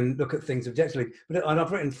 and I can look at things objectively. And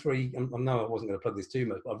I've written 3. I know I wasn't going to plug this too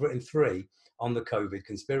much, but I've written 3 on the COVID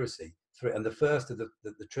conspiracy. 3, and the first of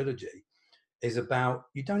the trilogy is about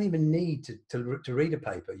you don't even need to read a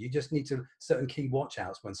paper. You just need to certain key watch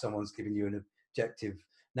outs when someone's giving you an objective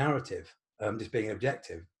narrative, just being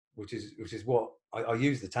objective, which is what I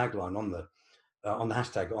use the tagline on the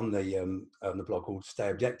hashtag on the blog called Stay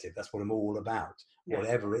Objective. That's what I'm all about,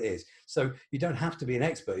 whatever it is. So you don't have to be an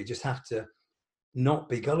expert. You just have to not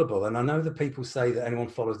be gullible. And I know that people say that anyone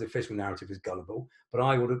follows the official narrative is gullible, but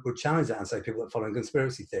I would challenge that and say people that follow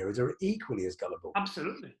conspiracy theories are equally as gullible.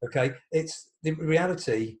 Absolutely. Okay. The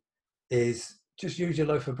reality is just use your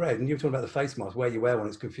loaf of bread. And you're talking about the face mask, where you wear one,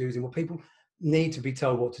 it's confusing. Well, people need to be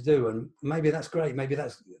told what to do. And maybe that's great. Maybe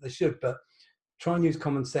they should, but try and use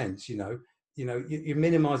common sense, you're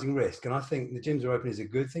minimizing risk. And I think the gyms are open is a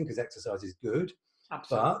good thing because exercise is good.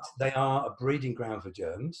 Absolutely. But they are a breeding ground for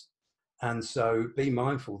germs. And so be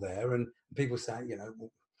mindful there. And people say,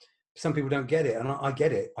 some people don't get it. And I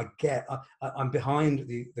get it. I'm behind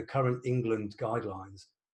the current England guidelines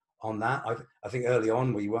on that. I think early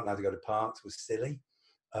on where you weren't allowed to go to parks was silly.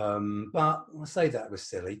 But I say that was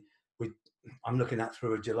silly. I'm looking at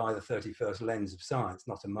through a July the 31st lens of science,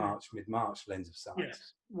 not a mid-March lens of science.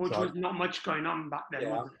 Yes, which was not much going on back then.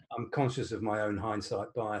 Yeah, I'm conscious of my own hindsight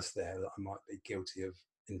bias there that I might be guilty of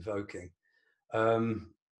invoking.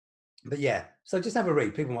 But yeah, so just have a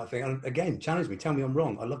read. People might think, and again, challenge me, tell me I'm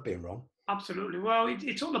wrong. I love being wrong. Absolutely. Well,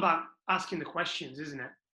 it's all about asking the questions, isn't it?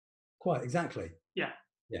 Quite exactly. Yeah.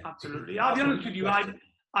 Absolutely. I'll be honest with you.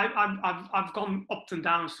 I've gone ups and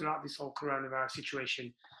downs throughout this whole coronavirus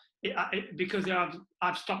situation. Because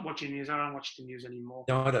I've stopped watching news. I don't watch the news anymore.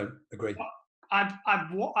 No, I don't agree.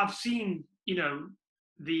 I've seen, you know,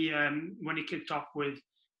 the when he kicked off with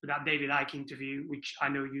that David Icke interview, which I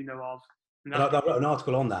know you know of. And I wrote an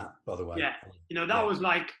article on that, by the way. Yeah, you know, that was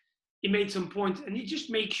like, he made some points, and it just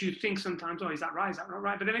makes you think sometimes, oh, is that right? Is that not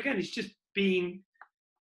right? But then again, it's just being,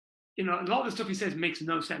 you know, a lot of the stuff he says makes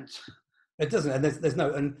no sense. It doesn't, and there's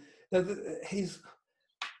no, and I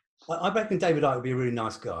reckon David Icke would be a really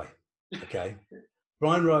nice guy. Okay,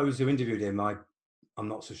 Brian Rose, who interviewed him, I'm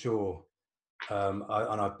not so sure, and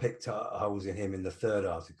I picked holes in him in the third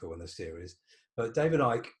article in the series. But David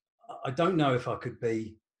Icke, I don't know if I could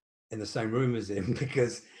be in the same room as him,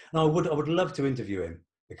 because I would love to interview him,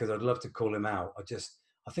 because I'd love to call him out. I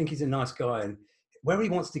think he's a nice guy, and where he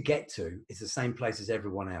wants to get to is the same place as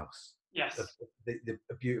everyone else. Yes,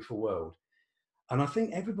 a beautiful world. And I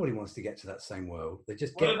think everybody wants to get to that same world. They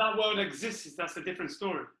just whether that world exists, that's a different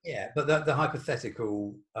story. Yeah, but the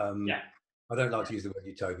hypothetical. I don't like to use the word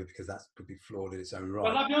utopia, because that could be flawed in its own right.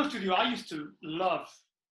 Well, I'll be honest with you. I used to love.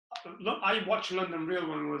 Look, I watched London Real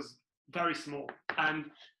when I was very small,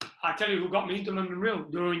 and I tell you who got me into London Real,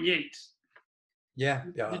 Dorian Yates. Yeah.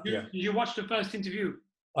 Did you watch the first interview?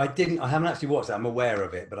 I didn't. I haven't actually watched it. I'm aware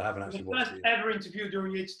of it, but I haven't actually watched it. The first ever interview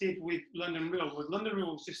Dorian Yates did with London Real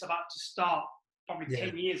was just about to start, probably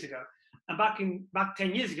 10 years ago. And back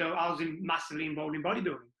 10 years ago, I was massively involved in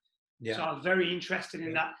bodybuilding. Yeah. So I was very interested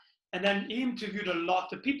in that. And then he interviewed a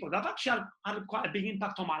lot of people that actually had quite a big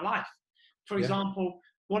impact on my life. For example,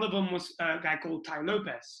 one of them was a guy called Tai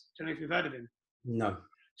Lopez. Don't know if you've heard of him. No.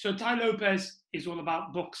 So Tai Lopez is all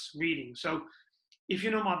about books, reading. So if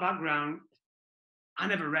you know my background, I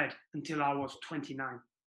never read until I was 29.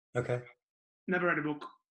 Okay. Never read a book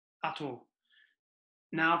at all.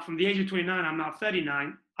 Now, from the age of 29, I'm now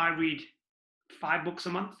 39. I read 5 books a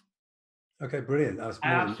month. Okay, brilliant. I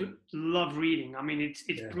absolutely love reading. I mean, it's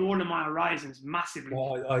broadened my horizons massively.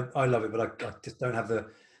 Well, I love it, but I just don't have the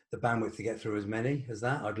bandwidth to get through as many as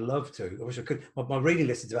that. I'd love to. I wish I could. My reading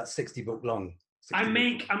list is about 60 book long. I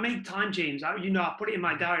make time, James. I put it in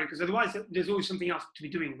my diary, because otherwise there's always something else to be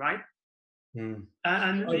doing, right? Mm.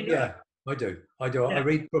 Yeah, I do. Yeah. I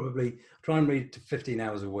read try and read to 15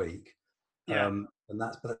 hours a week. Yeah. And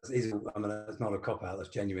that's easy. I mean, that's not a cop out. That's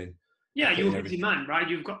genuine. Yeah, you're a busy man, right?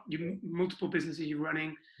 You've got multiple businesses you're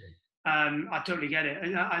running. Yeah. I totally get it,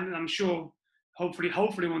 and I'm sure. Hopefully,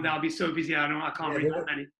 one day I'll be so busy I can't read that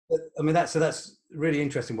many. I mean, that's really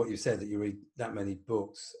interesting what you said, that you read that many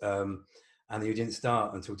books, and you didn't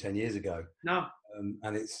start until 10 years ago. No.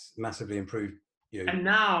 And it's massively improved you. And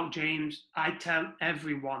now, James, I tell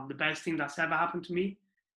everyone the best thing that's ever happened to me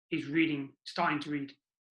is starting to read.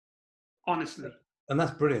 Honestly. And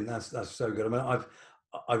that's brilliant. That's so good. I mean,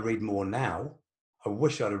 I read more now. I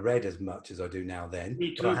wish I'd have read as much as I do now then.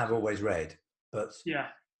 Me too. But I have always read. But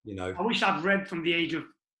you know, I wish I'd read from the age of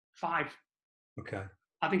 5. Okay.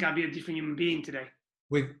 I think I'd be a different human being today.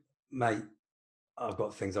 Mate, I've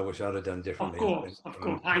got things I wish I'd have done differently. Of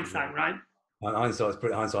course. Hindsight, right?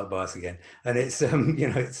 Hindsight bias again, and it's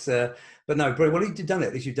but no, bro. Well, you've done it.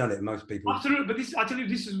 At least you've done it. Most people absolutely. But I tell you,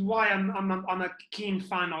 this is why I'm a keen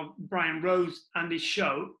fan of Brian Rose and his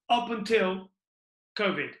show up until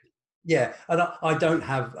COVID. Yeah, and I don't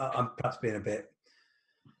have. I'm perhaps being a bit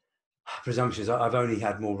presumptuous. I've only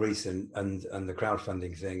had more recent and the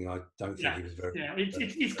crowdfunding thing. I don't think he was very. Yeah,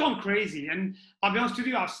 it's gone crazy, and I'll be honest with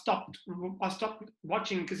you. I stopped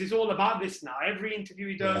watching, because it's all about this now. Every interview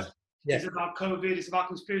he does. Yeah. It's about COVID, it's about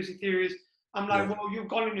conspiracy theories. I'm like, well, you've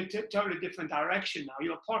gone in a totally different direction now.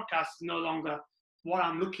 Your podcast is no longer what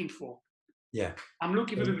I'm looking for. Yeah. I'm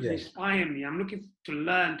looking for people to inspire me. I'm looking to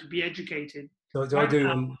learn, to be educated. So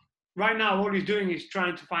right now, all he's doing is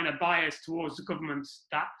trying to find a bias towards the governments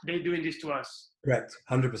that they're doing this to us. Correct,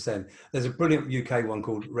 100%. There's a brilliant UK one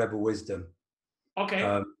called Rebel Wisdom.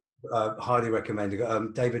 Okay. Highly recommend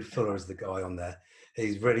it. David Fuller is the guy on there.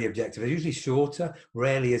 He's really objective. They're usually shorter.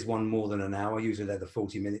 Rarely is one more than an hour. Usually they're the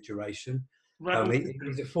 40-minute duration.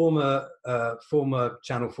 He's a former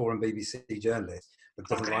Channel 4 and BBC journalist, but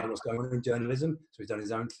doesn't like what's going on in journalism, so he's done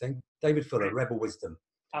his own thing. David Fuller, Rebel Wisdom.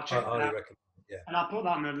 I'll check highly recommend it. Yeah. And I'll put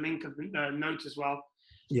that on the link of the notes as well.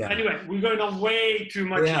 Yeah. Anyway, we're going on way too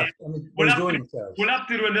much here. We'll have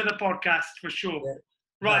to do another podcast for sure. Yeah.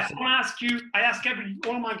 Right, I want to ask you, I ask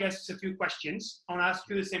all my guests a few questions. I want to ask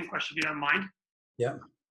you the same question, if you don't mind. Yeah.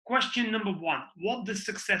 Question number 1. What does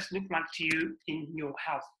success look like to you in your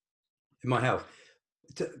health? In my health?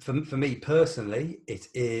 For me personally, it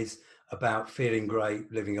is about feeling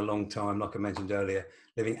great, living a long time, like I mentioned earlier,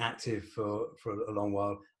 living active for a long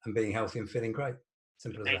while, and being healthy and feeling great.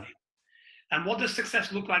 Simple as that. And what does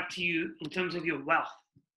success look like to you in terms of your wealth?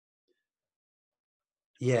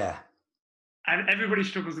 Yeah. And everybody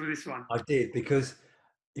struggles with this one. I did, because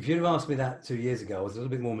if you'd have asked me that 2 years ago, I was a little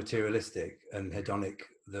bit more materialistic and hedonic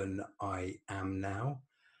than I am now.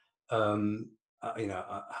 You know,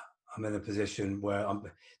 I'm in a position where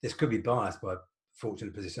this could be biased by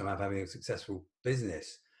fortunate position I'm having a successful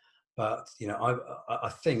business, but you know, I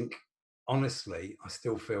think honestly, I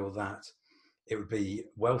still feel that it would be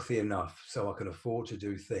wealthy enough so I can afford to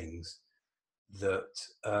do things that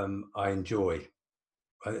I enjoy.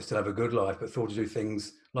 I still have a good life, but thought to do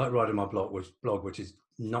things like writing my blog, which is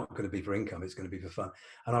not going to be for income, it's going to be for fun.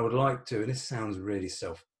 And I would like to, and this sounds really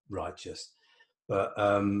self-righteous, but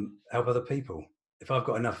help other people. If I've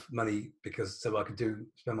got enough money so I could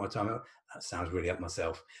spend my time out, that sounds really up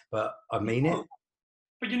myself, but I mean it.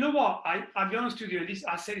 But you know what? I'll be honest with you,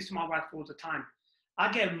 I say this to my wife all the time.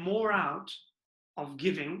 I get more out of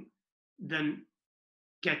giving than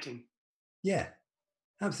getting. Yeah,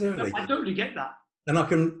 absolutely. I totally get that. And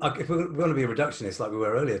if we're going to be a reductionist, like we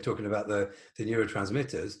were earlier, talking about the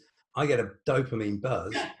neurotransmitters, I get a dopamine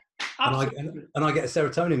buzz, Yeah, and I get a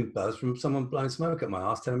serotonin buzz from someone blowing smoke at my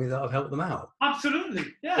ass, telling me that I've helped them out. Absolutely,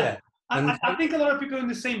 yeah. I think a lot of people are in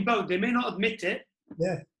the same boat. They may not admit it,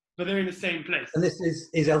 yeah, but they're in the same place. And this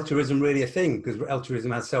is altruism really a thing? Because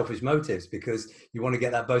altruism has selfish motives, because you want to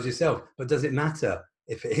get that buzz yourself. But does it matter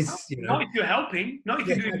if it is? You know, not if you're helping, not if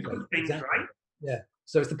you're doing good things, right? Yeah.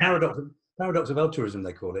 So it's the paradox of altruism,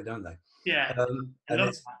 they call it, don't they? Yeah.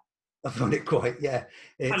 I find it quite,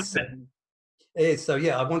 it's so,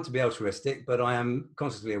 yeah, I want to be altruistic, but I am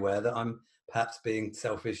consciously aware that I'm perhaps being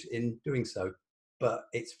selfish in doing so, but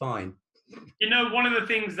it's fine. You know, one of the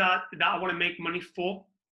things that I want to make money for,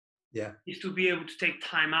 is to be able to take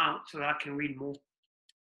time out so that I can read more.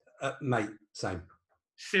 Mate, same.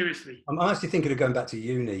 Seriously. I'm actually thinking of going back to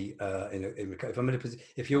uni.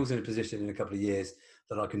 If yours in a position in a couple of years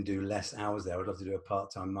that I can do less hours there, I'd love to do a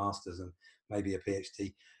part-time master's and maybe a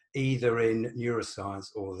PhD, either in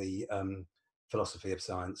neuroscience or the philosophy of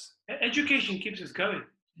science. Education keeps us going.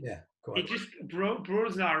 Yeah, quite. It just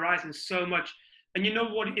broadens our horizons so much. And you know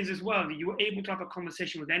what it is as well? That you were able to have a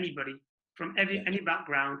conversation with anybody from any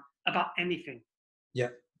background about anything. Yeah.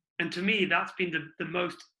 And to me, that's been the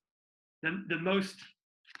most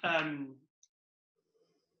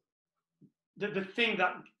the thing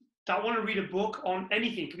that I want to read a book on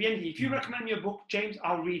anything. It could be anything. If you recommend me a book, James,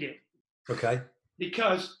 I'll read it. Okay.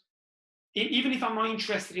 Because even if I'm not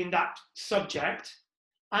interested in that subject,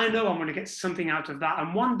 I know I'm going to get something out of that.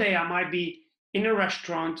 And one day I might be in a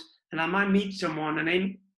restaurant and I might meet someone and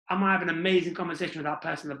then I might have an amazing conversation with that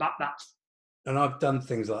person about that. And I've done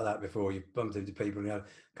things like that before. You bumped into people and you have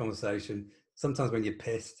a conversation. Sometimes when you're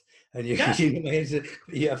pissed and you have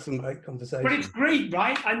some great conversation. But it's great,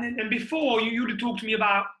 right? And before you would have talked to me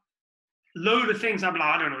about a load of things. I'm like,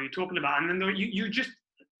 I don't know what you're talking about. And then you just,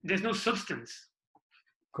 there's no substance.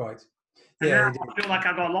 Quite. Yeah. I feel like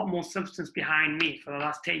I've got a lot more substance behind me for the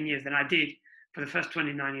last 10 years than I did for the first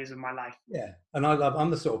 29 years of my life. Yeah. And I'm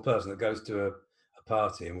the sort of person that goes to a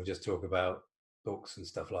party and will just talk about books and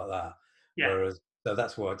stuff like that. Yeah. So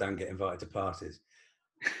that's why I don't get invited to parties.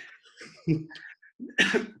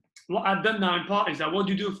 What I've done now in parties, what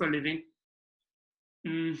do you do for a living?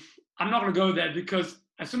 I'm not going to go there because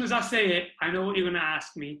as soon as I say it, I know what you're going to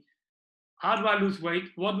ask me. How do I lose weight?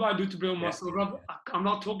 What do I do to build muscle? I'm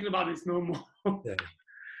not talking about this no more.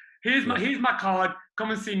 Here's my card.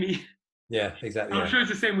 Come and see me. Yeah, exactly. I'm sure it's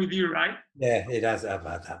the same with you, right? Yeah, it has. I've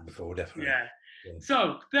had that before, definitely. Yeah.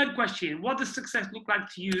 So, third question: what does success look like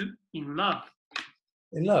to you in love?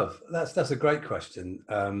 In love, that's a great question.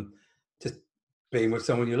 Just being with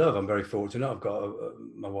someone you love. I'm very fortunate. I've got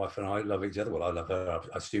my wife and I love each other. Well, I love her.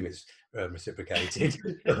 I assume it's reciprocated.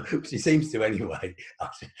 She seems to anyway.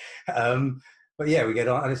 But yeah, we get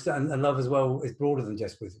on, and love as well is broader than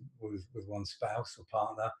just with one spouse or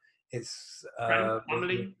partner. It's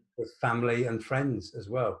family. With family and friends as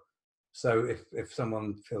well. So if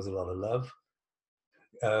someone feels a lot of love,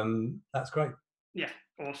 that's great. Yeah,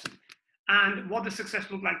 awesome. And what does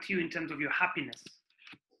success look like to you in terms of your happiness?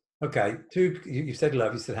 Okay, you said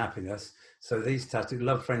love, you said happiness. So these tattoos,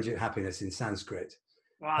 love, friendship, happiness in Sanskrit.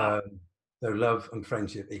 Wow. So love and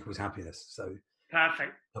friendship equals happiness. So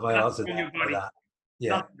perfect. Have I answered that?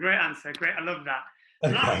 Yeah. That's a great answer. Great, I love that.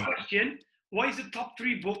 Okay. Last question. What is the top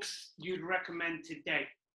 3 books you'd recommend today?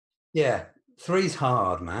 Yeah, 3's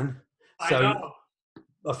hard, man. So I know.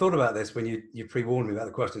 I thought about this when you pre-warned me about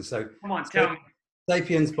the question. So come on, tell me.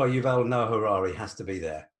 Sapiens by Yuval Noah Harari has to be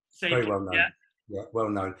there. Sapiens, very well known. Yeah, well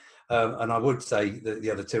known. And I would say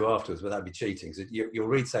the other 2 afterwards, but that'd be cheating. So you'll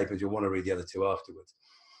read Sapiens, you'll want to read the other 2 afterwards.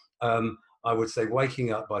 I would say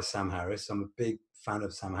Waking Up by Sam Harris. I'm a big fan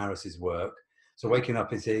of Sam Harris's work. So Waking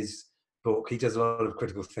Up is his book, he does a lot of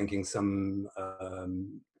critical thinking, some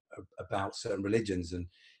about certain religions, and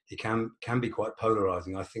he can be quite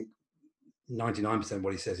polarizing. I think 99% of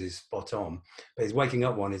what he says is spot on, but his Waking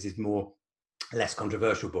Up one is his less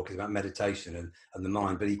controversial book. It's about meditation and the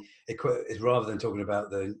mind, but it's rather than talking about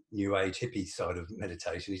the new age hippie side of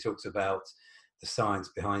meditation, he talks about the science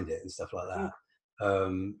behind it and stuff like that.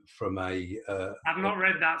 From a I've not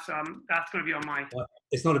read that, so that's going to be on my.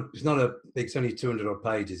 It's not a big. It's only 200 odd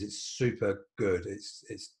pages. It's super good.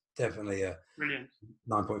 It's definitely a brilliant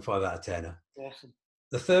 9.5 out of 10. Awesome.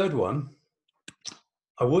 The third one,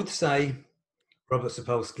 I would say, Robert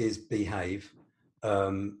Sapolsky's Behave.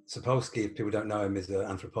 Sapolsky, if people don't know him, is an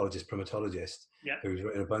anthropologist, primatologist, who's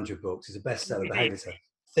written a bunch of books. He's a bestseller. Behavior. It's a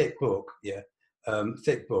thick book,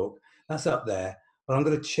 thick book. That's up there. But I'm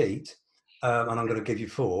going to cheat, and I'm going to give you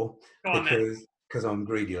 4 because I'm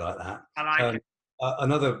greedy like that. I like it.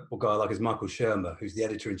 Another guy I like is Michael Shermer, who's the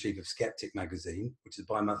editor-in-chief of Skeptic magazine, which is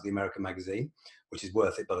a bi-monthly American magazine, which is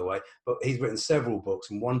worth it, by the way. But he's written several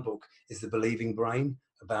books, and one book is The Believing Brain,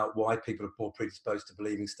 about why people are more predisposed to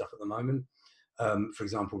believing stuff at the moment. For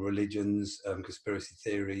example, religions, conspiracy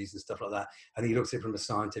theories and stuff like that. And he looks at it from a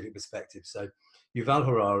scientific perspective. So Yuval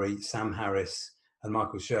Harari, Sam Harris, and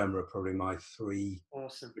Michael Shermer are probably my 3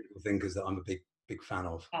 awesome thinkers that I'm a big fan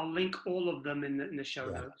of. I'll link all of them in the show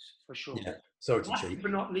notes for sure. Yeah. Sorry to cheat. Last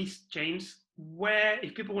but not least, James,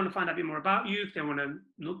 if people want to find out a bit more about you, if they want to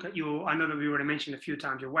look at your, I know that we already mentioned a few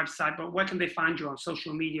times your website, but where can they find you on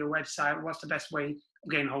social media, website? What's the best way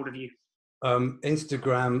of getting hold of you?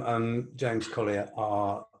 Instagram, James Collier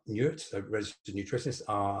R Newt, so registered nutritionist,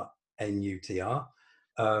 RNUTR.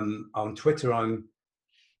 On Twitter, I'm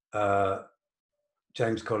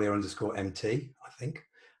James Collier _MT, I think.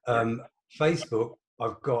 Facebook,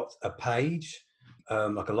 I've got a page,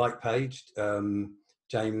 like a like page,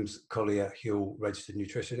 James Collier Huel, registered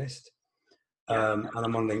nutritionist, and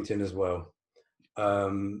I'm on LinkedIn as well.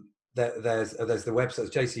 There's the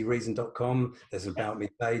website, jcreason.com. There's an About Me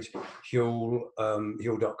page,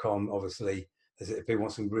 Huel.com, obviously. If people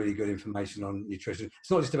want some really good information on nutrition, it's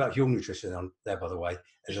not just about Huel Nutrition on there, by the way.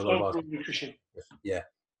 There's a lot of nutrition. Yeah.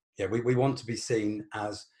 We want to be seen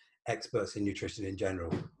as experts in nutrition in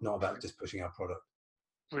general, not about just pushing our product.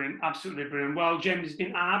 Brilliant, absolutely brilliant. Well, James, it's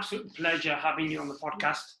been an absolute pleasure having you on the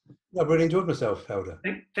podcast. I've really enjoyed myself, Helder.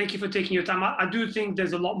 Thank you for taking your time. I do think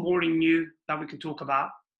there's a lot more in you that we can talk about.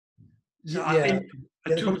 So I'd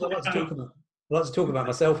like to talk about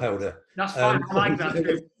myself, Helder. That's fine. I like that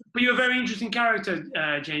too. But you're a very interesting character,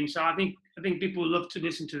 James. So I think people love to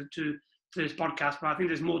listen to this podcast, but I think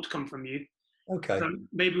there's more to come from you. Okay. So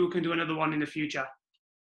maybe we can do another one in the future.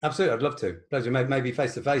 Absolutely, I'd love to. Pleasure, maybe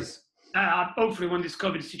face to face. Hopefully, when this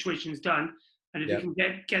COVID situation is done, and if you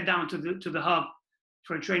can get down to the hub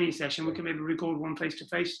for a training session, we can maybe record one face to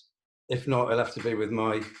face. If not, it'll have to be with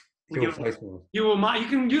my Huel face one. You'll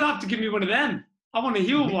have to give me one of them. I want a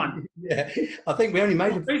Huel one. Yeah, I think we only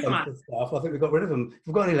made a face stuff. I think we got rid of them. If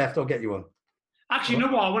we've got any left, I'll get you one. Actually, you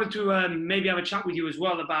know what? I wanted to maybe have a chat with you as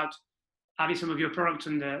well about having some of your products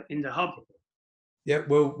in the hub. Yeah,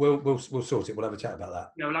 we'll sort it. We'll have a chat about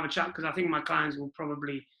that. Yeah, we'll have a chat because I think my clients will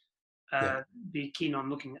probably be keen on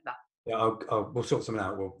looking at that. Yeah, we'll sort something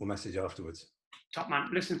out. We'll message afterwards. Top man.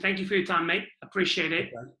 Listen, thank you for your time, mate. Appreciate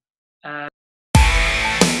it. Okay.